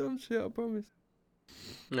 I hate dumb shit, I promise.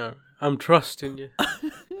 No, I'm trusting you.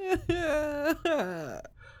 That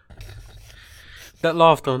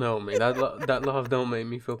laugh don't help me. That laugh don't make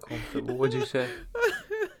me feel comfortable. What'd you say?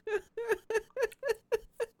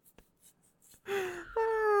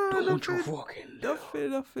 Don't you fucking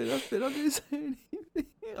Nothing. I didn't say anything.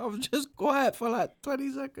 I was just quiet for like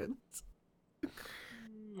 20 seconds.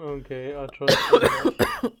 Okay, I'll trust you.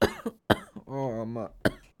 Oh, man.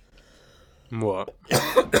 What?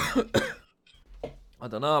 I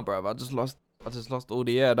don't know, bro. I just lost all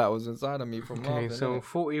the air that was inside of me from Okay, laughing. so innit?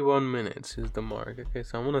 41 minutes is the mark. Okay,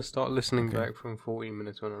 so I'm gonna start listening Okay. back from 40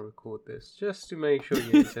 minutes when I record this, just to make sure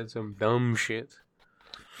you ain't said some dumb shit.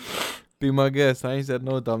 Be my guest. I ain't said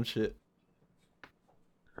no dumb shit.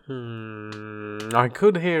 I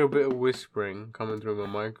could hear a bit of whispering coming through my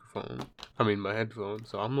microphone. I mean, my headphones,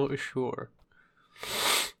 so I'm not sure.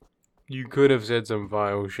 You could have said some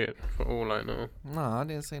vile shit, for all I know. Nah, I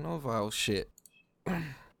didn't say no vile shit.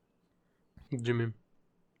 Jimmy.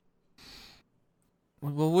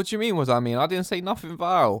 Well, what do you mean? I didn't say nothing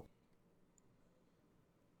vile.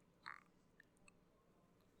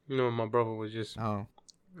 No, my brother was just Oh.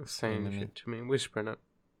 saying Screaming shit to me, whispering it.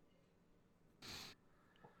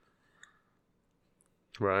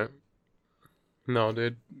 Right. No,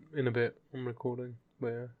 dude. In a bit, I'm recording. But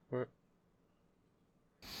yeah, right.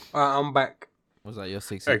 I'm back. Was that your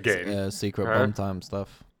secret Again. Huh? bomb time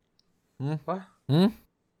stuff? What? Hmm?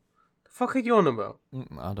 The fuck are you on about?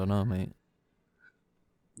 I don't know, mate.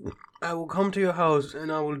 I will come to your house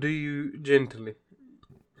and I will do you gently.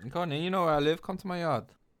 Go on, you know where I live. Come to my yard.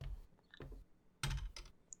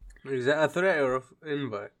 Is that a threat or an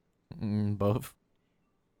invite? Both.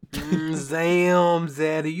 Damn,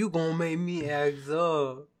 Zaddy, you gonna make me act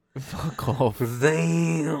up. Fuck off.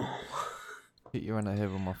 Damn. Hit you in the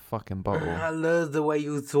head with my fucking bottle. I love the way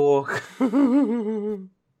you talk. Hold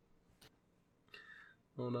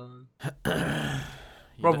on.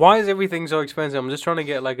 Bro, why is everything so expensive? I'm just trying to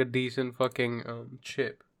get like a decent fucking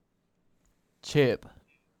chip. Chip.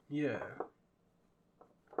 Yeah.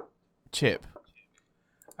 Chip.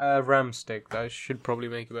 Ram stick. That should probably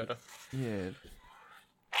make it better. Yeah.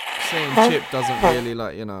 Saying chip doesn't really,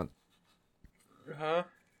 like, you know. Huh?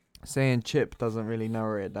 Saying chip doesn't really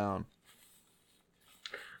narrow it down.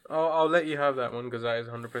 I'll let you have that one because that is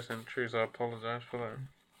 100% true, so I apologize for that.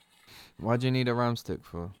 Why do you need a RAM stick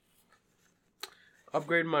for?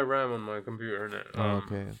 Upgrade my RAM on my computer, innit?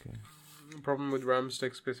 Okay. Problem with RAM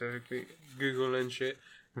sticks specifically, Google and shit,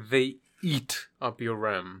 they eat up your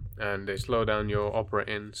RAM and they slow down your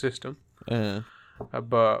operating system. Yeah.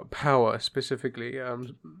 But power specifically,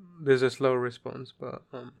 there's a slow response, but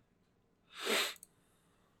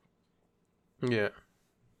yeah.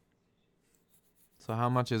 So how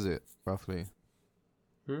much is it, roughly?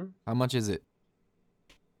 How much is it?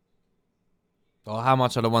 Or how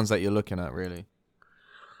much are the ones that you're looking at, really?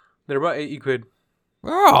 They're about 80 quid.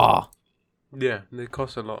 Ah! Yeah, they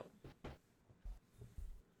cost a lot.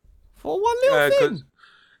 For one little thing?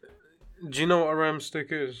 Do you know what a RAM stick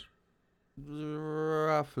is?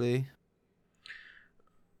 Roughly.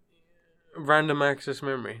 Random access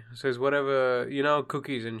memory. It says whatever, you know,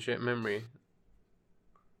 cookies and shit memory.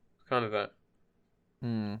 Kind of that.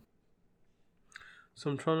 So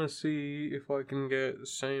I'm trying to see if I can get the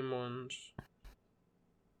same ones.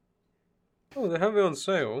 Oh, they have it on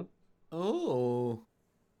sale, Oh.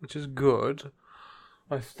 which is good.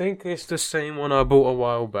 I think it's the same one I bought a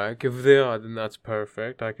while back. If they are, then that's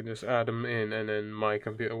perfect. I can just add them in and then my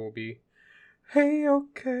computer will be, hey,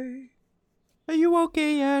 okay. Are you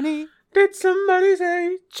okay, Annie? Did somebody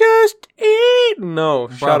say, just eat? No,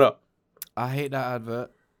 shut up. I hate that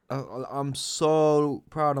advert. I'm so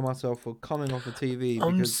proud of myself for coming off the TV.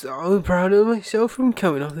 I'm Because so proud of myself from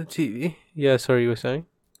coming off the TV. Yeah, sorry, you were saying?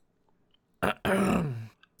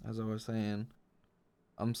 as I was saying,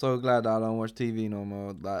 I'm so glad I don't watch TV no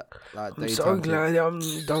more. Like I'm daytime. so glad I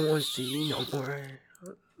don't watch TV no more.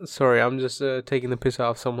 Sorry, I'm just taking the piss out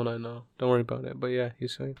of someone I know. Don't worry about it. But yeah, you're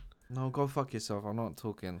saying. No, go fuck yourself. I'm not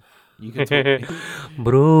talking. You can talk.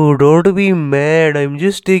 Bro, don't be mad. I'm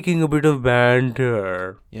just taking a bit of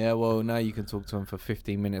banter. Yeah, well, now you can talk to him for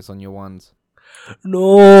 15 minutes on your ones.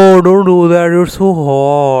 No, don't do that. You're so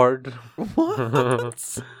hard.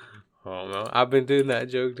 What? Oh no, I've been doing that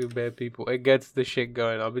joke to bad people. It gets the shit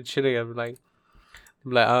going. I've been chilling. I'm like,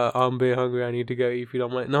 I'm a bit hungry. I need to go eat food.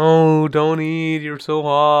 I'm like, no, don't eat. You're so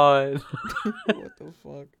hot. What the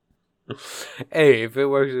fuck? Hey, if it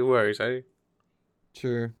works, it works. Eh?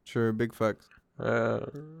 Sure. Big facts.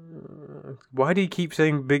 Why do you keep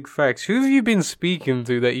saying big facts? Who have you been speaking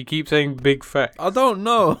to that you keep saying big facts? I don't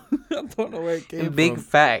know. I don't know where it came Big from.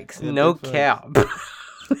 facts, Yeah, no big cap.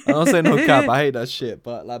 I don't say no cap. I hate that shit.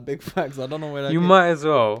 But like big facts, I don't know where that. You came. might as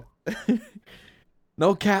well.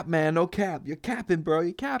 No cap, man. No cap. You're capping, bro.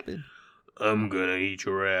 You're capping. I'm gonna eat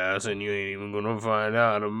your ass, and you ain't even gonna find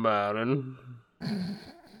out about it.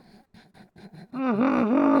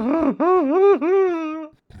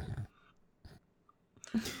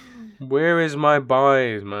 Where is my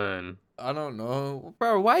buys, man? I don't know.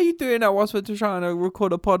 Bro, why are you doing that whilst we're trying to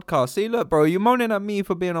record a podcast? See, look, bro, you're moaning at me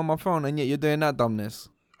for being on my phone, and yet you're doing that dumbness.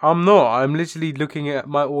 I'm not. I'm literally looking at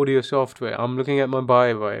my audio software. I'm looking at my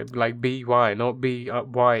buy, like BY, not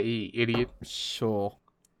BYE, idiot. Sure.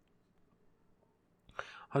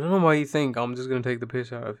 I don't know why you think I'm just gonna take the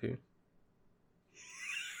piss out of you.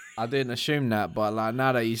 I didn't assume that, but like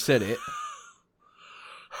now that you said it.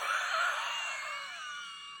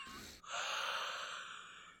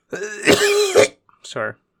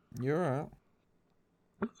 Sorry. You're alright.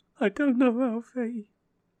 I don't know how fake.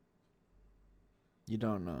 You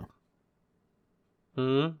don't know.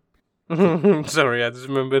 Sorry, I just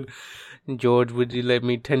remembered. George, would you let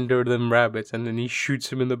me tender them rabbits? And then he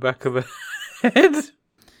shoots him in the back of the head.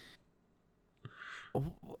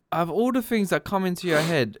 Of all the things that come into your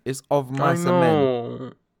head, is of I mice and men.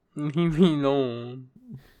 know. Leave me alone.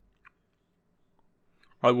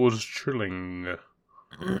 I was chilling.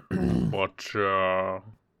 But,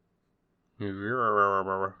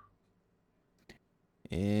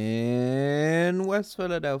 In West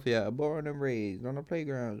Philadelphia, born and raised on the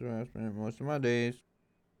playgrounds where I spent most of my days.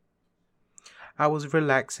 I was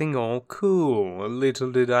relaxing all cool.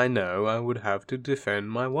 Little did I know I would have to defend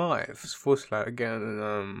my wife for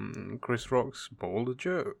Chris Rock's bold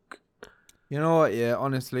joke. You know what? Yeah,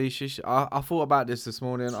 honestly, I thought about this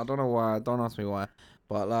morning. I don't know why. Don't ask me why.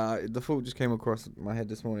 But like, the thought just came across my head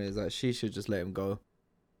this morning is that she should just let him go.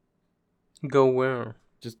 Go where?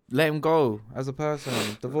 Just let him go as a person.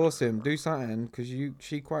 Divorce him. Do something, because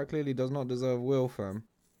she quite clearly does not deserve Will for him.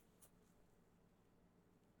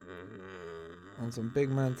 On some big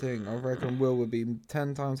man thing, I reckon Will would be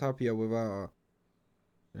 10 times happier without her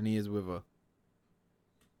than he is with her.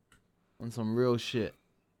 On some real shit.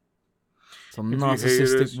 Some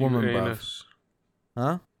narcissistic woman, bruv.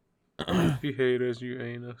 Huh? If you hate us, you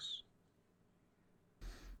ain't us.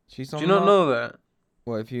 She's Do you not know that?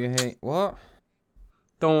 What if you hate what?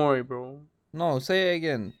 Don't worry, bro. No, say it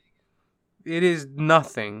again. It is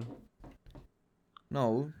nothing.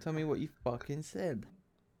 No, tell me what you fucking said.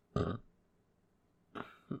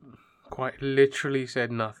 Quite literally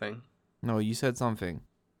said nothing. No, you said something.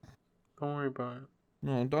 Don't worry about it.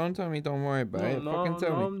 No, don't tell me don't worry about it. Fucking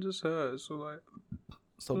tell me. I'm just hurt, so like...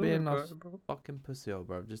 Stop being a fucking pussy,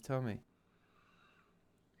 bro. Just tell me.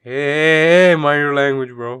 Hey, mind your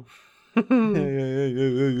language, bro. What's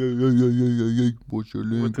your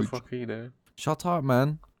language? What the fuck are you doing? Shut up,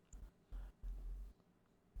 man.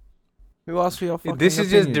 Who asked for your fucking This is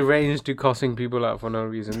opinion? just deranged to cussing people out for no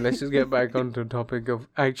reason. Let's just get back onto the topic of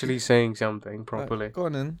actually saying something properly. Go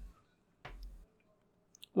on then.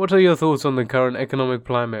 What are your thoughts on the current economic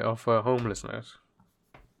climate of homelessness?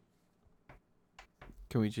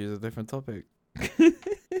 Can we choose a different topic?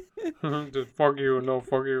 Just fuck you, no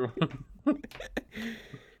fuck you.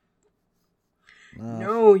 Nah.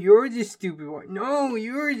 No, you're the stupid one. No,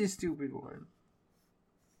 you're the stupid one.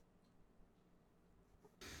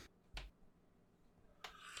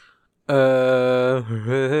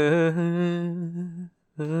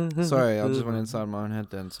 Sorry, I just went inside my own head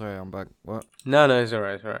then. Sorry, I'm back. What? No, it's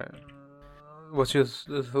alright, it's alright. What's your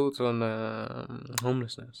thoughts on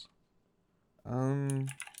homelessness? Well,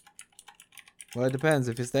 it depends.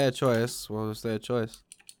 If it's their choice, well, it's their choice.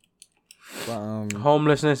 But,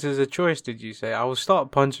 Homelessness is a choice, did you say? I will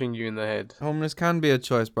start punching you in the head. homeless can be a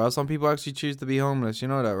choice, bro. Some people actually choose to be homeless. You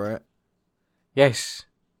know that, right? Yes.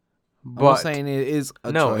 I'm But not saying it is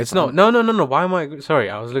a no, choice. it's not. No. Why am I? Sorry,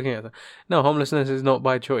 I was looking at that. No, homelessness is not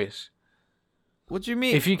by choice. What do you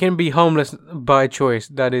mean? If you can be homeless by choice,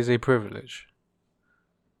 that is a privilege.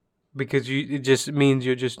 Because it just means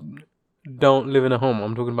you just don't live in a home.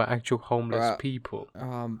 I'm talking about actual homeless Right. people.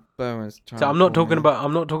 Bowman's trying So to I'm not call talking me. about.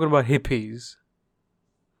 I'm not talking about hippies.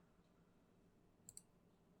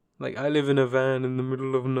 Like I live in a van in the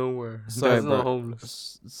middle of nowhere. Sorry, That's not bro.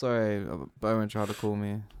 homeless. Sorry, Bowman tried to call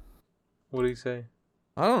me. What do you say?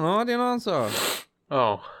 I don't know. I didn't answer.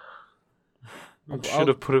 Oh. I'll- Should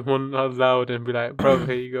have put him on loud and be like, bro,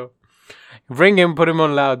 here you go. Ring him, put him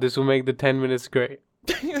on loud. This will make the 10 minutes great.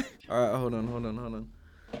 Alright, hold on.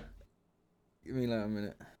 Give me like a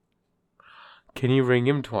minute. Can you ring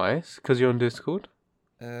him twice? Because you're on Discord?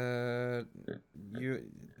 You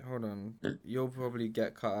hold on. You'll probably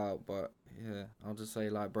get cut out, but yeah, I'll just say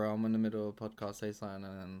like, bro, I'm in the middle of a podcast. Say something,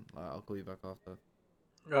 and then like, I'll call you back after.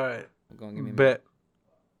 Alright. Go on, give me a minute. Bet.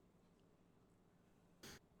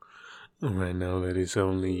 Right now that it's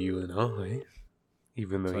only you and I.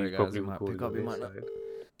 Even though Sorry, he's guys, probably you might recording pick up, on you his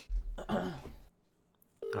might not. side.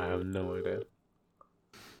 I have no idea.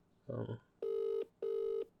 Oh.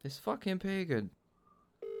 This fucking pagan.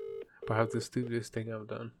 Perhaps the stupidest thing I've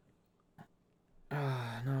done. No,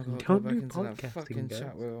 I gotta Don't go back do into that podcasting, fucking guys.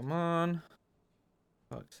 chat with him on.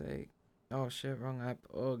 Fuck's sake. Oh shit, wrong app.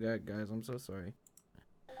 Oh god, guys, I'm so sorry.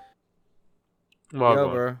 Well, Yo, go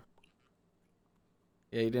on. bro.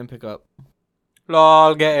 Yeah, you didn't pick up.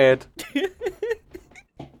 Lol, get it.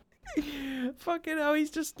 Fucking hell, he's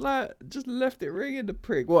just left it ringing, the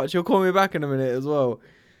prick. Watch, he'll call me back in a minute as well.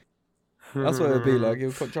 That's what it'll be like.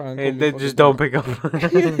 He'll try and call And me. then just don't pick up.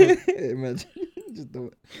 Imagine. Just do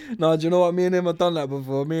it. No, do you know what? Me and him have done that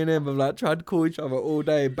before. Me and him have like tried to call each other all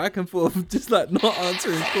day, back and forth, just like not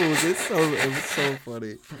answering calls. It was so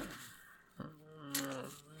funny.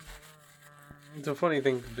 It's a funny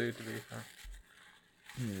thing to do, to be fair.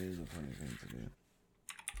 Yeah, it is a funny thing to do.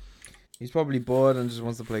 He's probably bored and just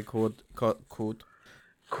wants to play chord. Chord?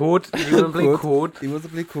 You wanna play chord? He wants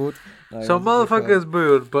to play chord. No, he So wants to play motherfucker's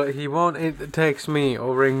bored, but he won't text me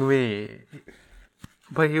or ring me.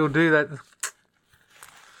 But he'll do that. chord.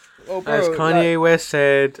 Oh, bro, As Kanye West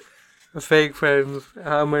said, fake friends,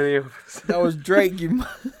 how many of us? that was Drake. You.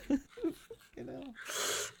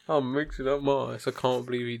 I'm mixing up my ass. I can't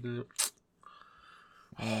believe he didn't.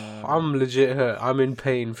 Uh, I'm legit hurt. I'm in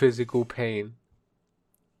pain, physical pain.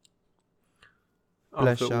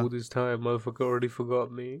 Bless After ya. all this time, motherfucker already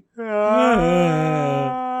forgot me.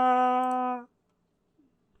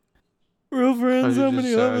 Real I friends, how should many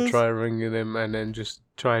just others? try ringing him and then just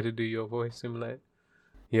try to do your voice. I'm like,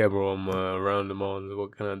 yeah, bro, I'm around the mountains.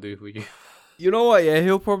 What can I do for you? You know what? Yeah,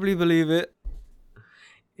 he'll probably believe it.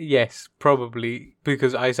 Yes, probably,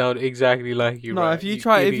 because I sound exactly like you. No, right? if you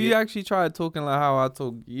idiot. actually tried talking like how I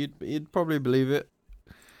talk, you'd probably believe it.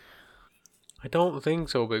 I don't think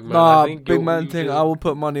so, big man. Nah, I think big you man thing. just- I will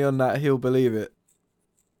put money on that. He'll believe it.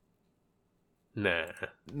 Nah.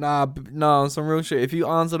 Nah, some real shit. If you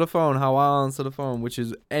answer the phone, how I answer the phone, which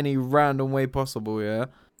is any random way possible, yeah.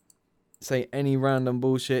 Say any random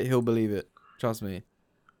bullshit, he'll believe it. Trust me.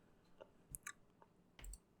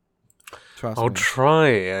 Trust I'll me.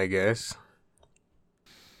 try, I guess.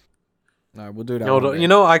 No, we'll do that. No, one day. you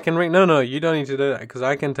know, I can ring. No, you don't need to do that because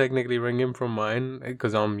I can technically ring him from mine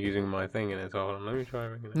because I'm using my thing in it. So hold on, let me try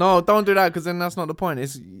ringing him. No, don't do that because then that's not the point.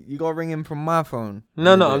 It's you gotta ring him from my phone.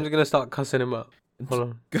 No, You I'm do just gonna start cussing him up. Hold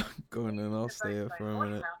on, it. Go on then. I'll stay here for a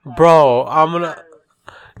minute. bro. I'm gonna.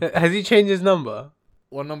 Has he changed his number?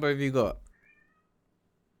 What number have you got?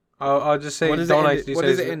 I'll just say. What is it? Don't Ending? actually What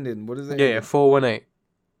say is it his- ending? What is it? Yeah, ending? 418.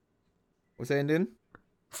 What's it ending?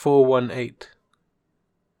 418.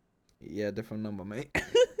 Yeah, different number, mate.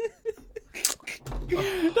 That's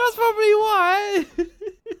probably why.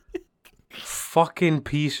 Fucking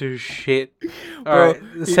piece of shit. Bro, Alright,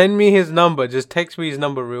 send me his number. Just text me his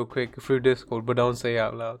number real quick through Discord, but don't say it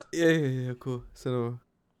out loud. Yeah, cool. So,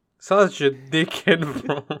 Such a dickhead,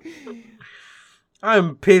 bro.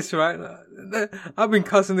 I'm pissed right now. I've been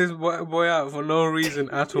cussing this boy out for no reason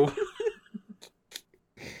at all.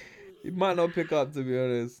 he might not pick up, to be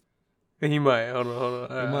honest. He might. Hold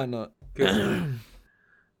on. He might not. Good.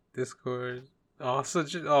 Discord. Oh,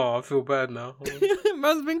 I feel bad now. Hold on.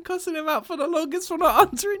 Man's been cussing him out for the longest for not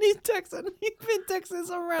answering his text, and he's been texting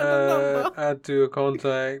some random number. Add to a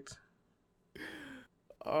contact.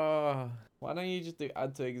 Why don't you just do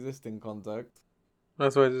add to existing contact?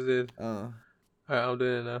 That's what I just did. Oh, Alright, I'm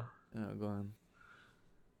doing it now. yeah, go on.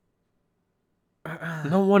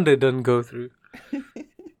 No wonder it doesn't go through.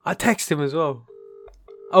 I text him as well.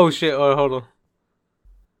 Oh shit, hold on.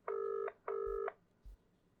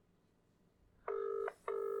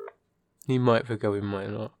 He might pick up, he might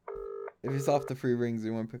not. If it's after 3 rings, he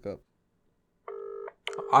won't pick up.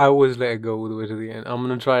 I always let it go all the way to the end. I'm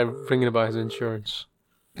gonna try ringing about his insurance.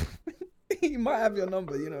 He might have your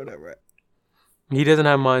number, you know that, right? He doesn't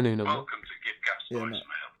have my new number. Yeah, no.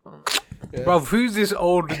 Yeah. Bruv, who's this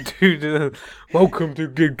old dude? Welcome to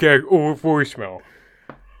GigGag or voicemail.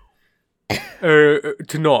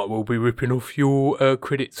 Tonight we'll be ripping off your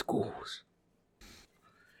credit scores.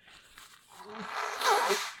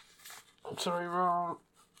 I'm sorry, bro.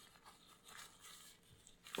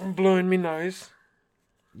 I'm blowing me nose.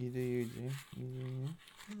 You do you, G. You do you.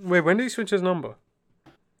 Wait, when did he switch his number?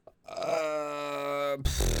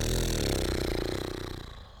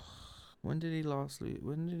 When did he last lose?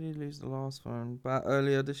 When did he lose the last phone? About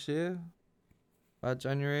earlier this year? About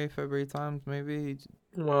January, February times, maybe?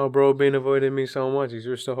 Wow, bro, been avoiding me so much. He's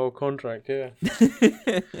switched the whole contract, yeah.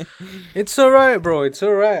 It's alright, bro. It's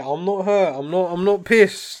alright. I'm not hurt. I'm not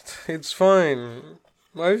pissed. It's fine.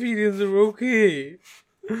 My feelings are okay.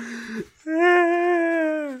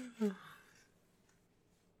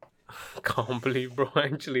 Can't believe bro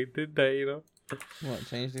actually did that, you know. What,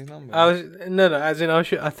 changed his number?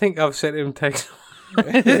 I think I've sent him text.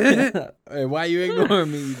 Hey, why are you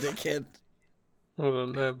ignoring me, you dickhead?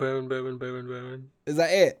 Hold on, Bowen. Is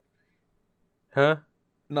that it? Huh?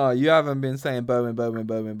 No, you haven't been saying Bowen.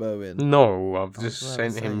 No, I've just what I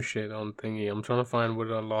sent was him saying. shit on thingy. I'm trying to find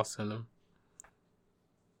what I last sent him.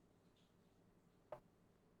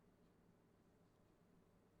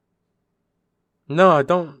 No, I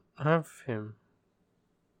don't have him.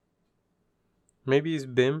 Maybe it's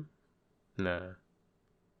Bim? Nah.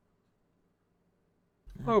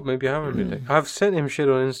 Oh, maybe I haven't been. I've sent him shit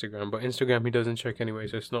on Instagram, but Instagram he doesn't check anyway,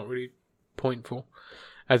 so it's not really pointful.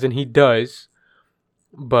 As in, he does,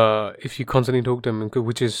 but if you constantly talk to him,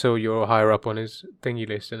 which is so you're higher up on his thingy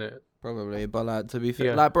list, innit? Probably, but like, to be fair,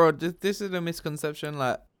 Yeah. like, bro, this is a misconception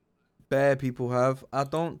like bare people have. I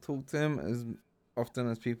don't talk to him as often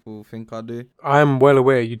as people think I do. I'm well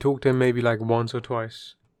aware. You talk to him maybe like once or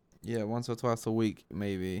twice. Yeah, once or twice a week,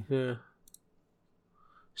 maybe. Yeah.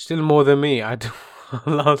 Still more than me.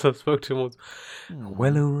 Last I spoke to him was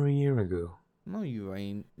well over a year ago. No, you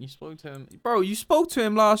ain't. You spoke to him, bro. You spoke to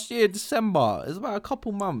him last year, December. It's about a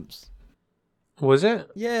couple months. Was it?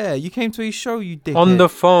 Yeah, you came to his show, you dickhead. On the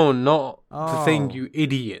phone, not the thing, Oh. you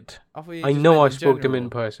idiot. I I know I spoke to him in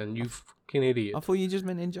person, you fucking idiot. I thought you just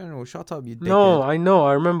meant in general. Shut up, you dickhead. No, I know.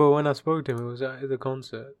 I remember when I spoke to him, it was at the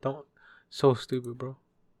concert. So stupid, bro.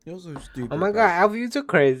 You're so stupid. Oh my bro. god, Alfie, you're so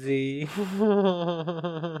crazy.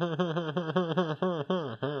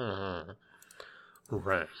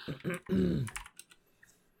 Right.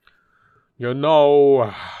 You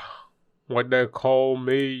know what they call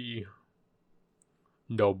me?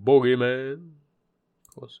 The boogeyman.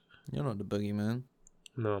 Of course. You're not the boogeyman.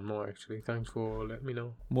 No, I'm not actually. Thanks for letting me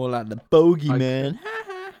know. More like the bogeyman.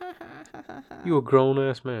 You a grown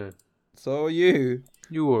ass man. So are you.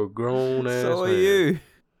 You a grown ass man. So are you.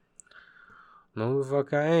 No, the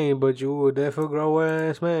fuck I ain't, but you a definitely grown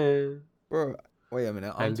ass man. Bro, wait a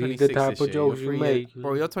minute. I'm And these 26 the type this of year. jokes You're you 3 years- make.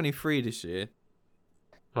 Bro, you're 23 this year.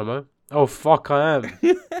 Am I? Oh, fuck, I am.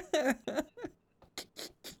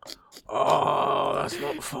 Oh, that's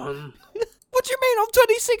not fun. What do you mean? I'm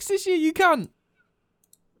 26 this year, you can't.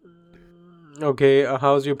 Okay,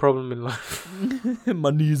 how's your problem in life?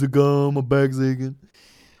 My knees are gone, my back's aching.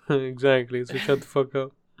 Exactly, so shut the fuck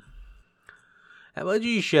up. How about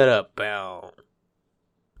you shut up, pal?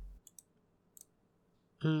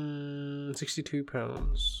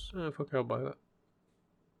 £62. Oh, fuck, I'll buy that.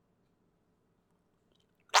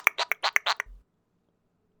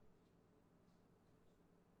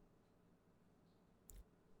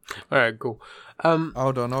 Alright, cool. Hold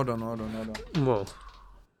on. Well.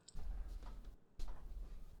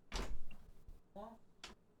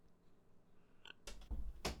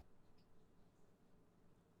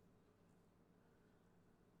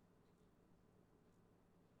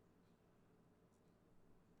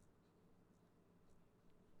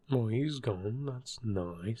 Well, he's gone. That's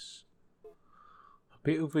nice. A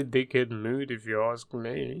bit of a dickhead mood, if you ask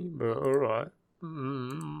me, but alright.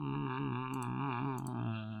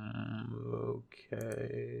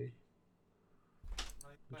 Okay.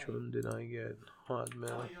 Which one did I get?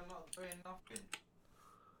 Hotmail.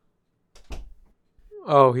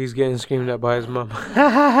 Oh, he's getting screamed at by his mum.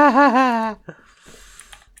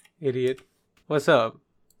 Idiot. What's up?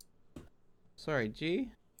 Sorry,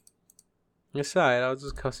 G? It's alright, I was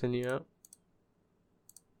just cussing you out.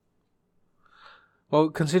 Well,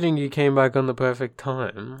 considering you came back on the perfect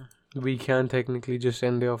time, we can technically just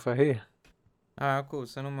end the offer here. Alright, cool.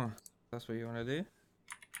 Send them off. That's what you want to do?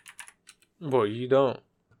 Well, you don't.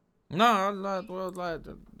 No,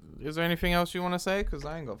 is there anything else you want to say? Because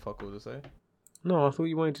I ain't got fuck all to say. No, I thought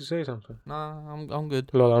you wanted to say something. Nah, I'm good.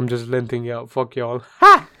 Lol, I'm just lenting you out. Fuck y'all.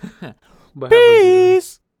 Ha! But have a good one.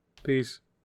 Peace. Peace.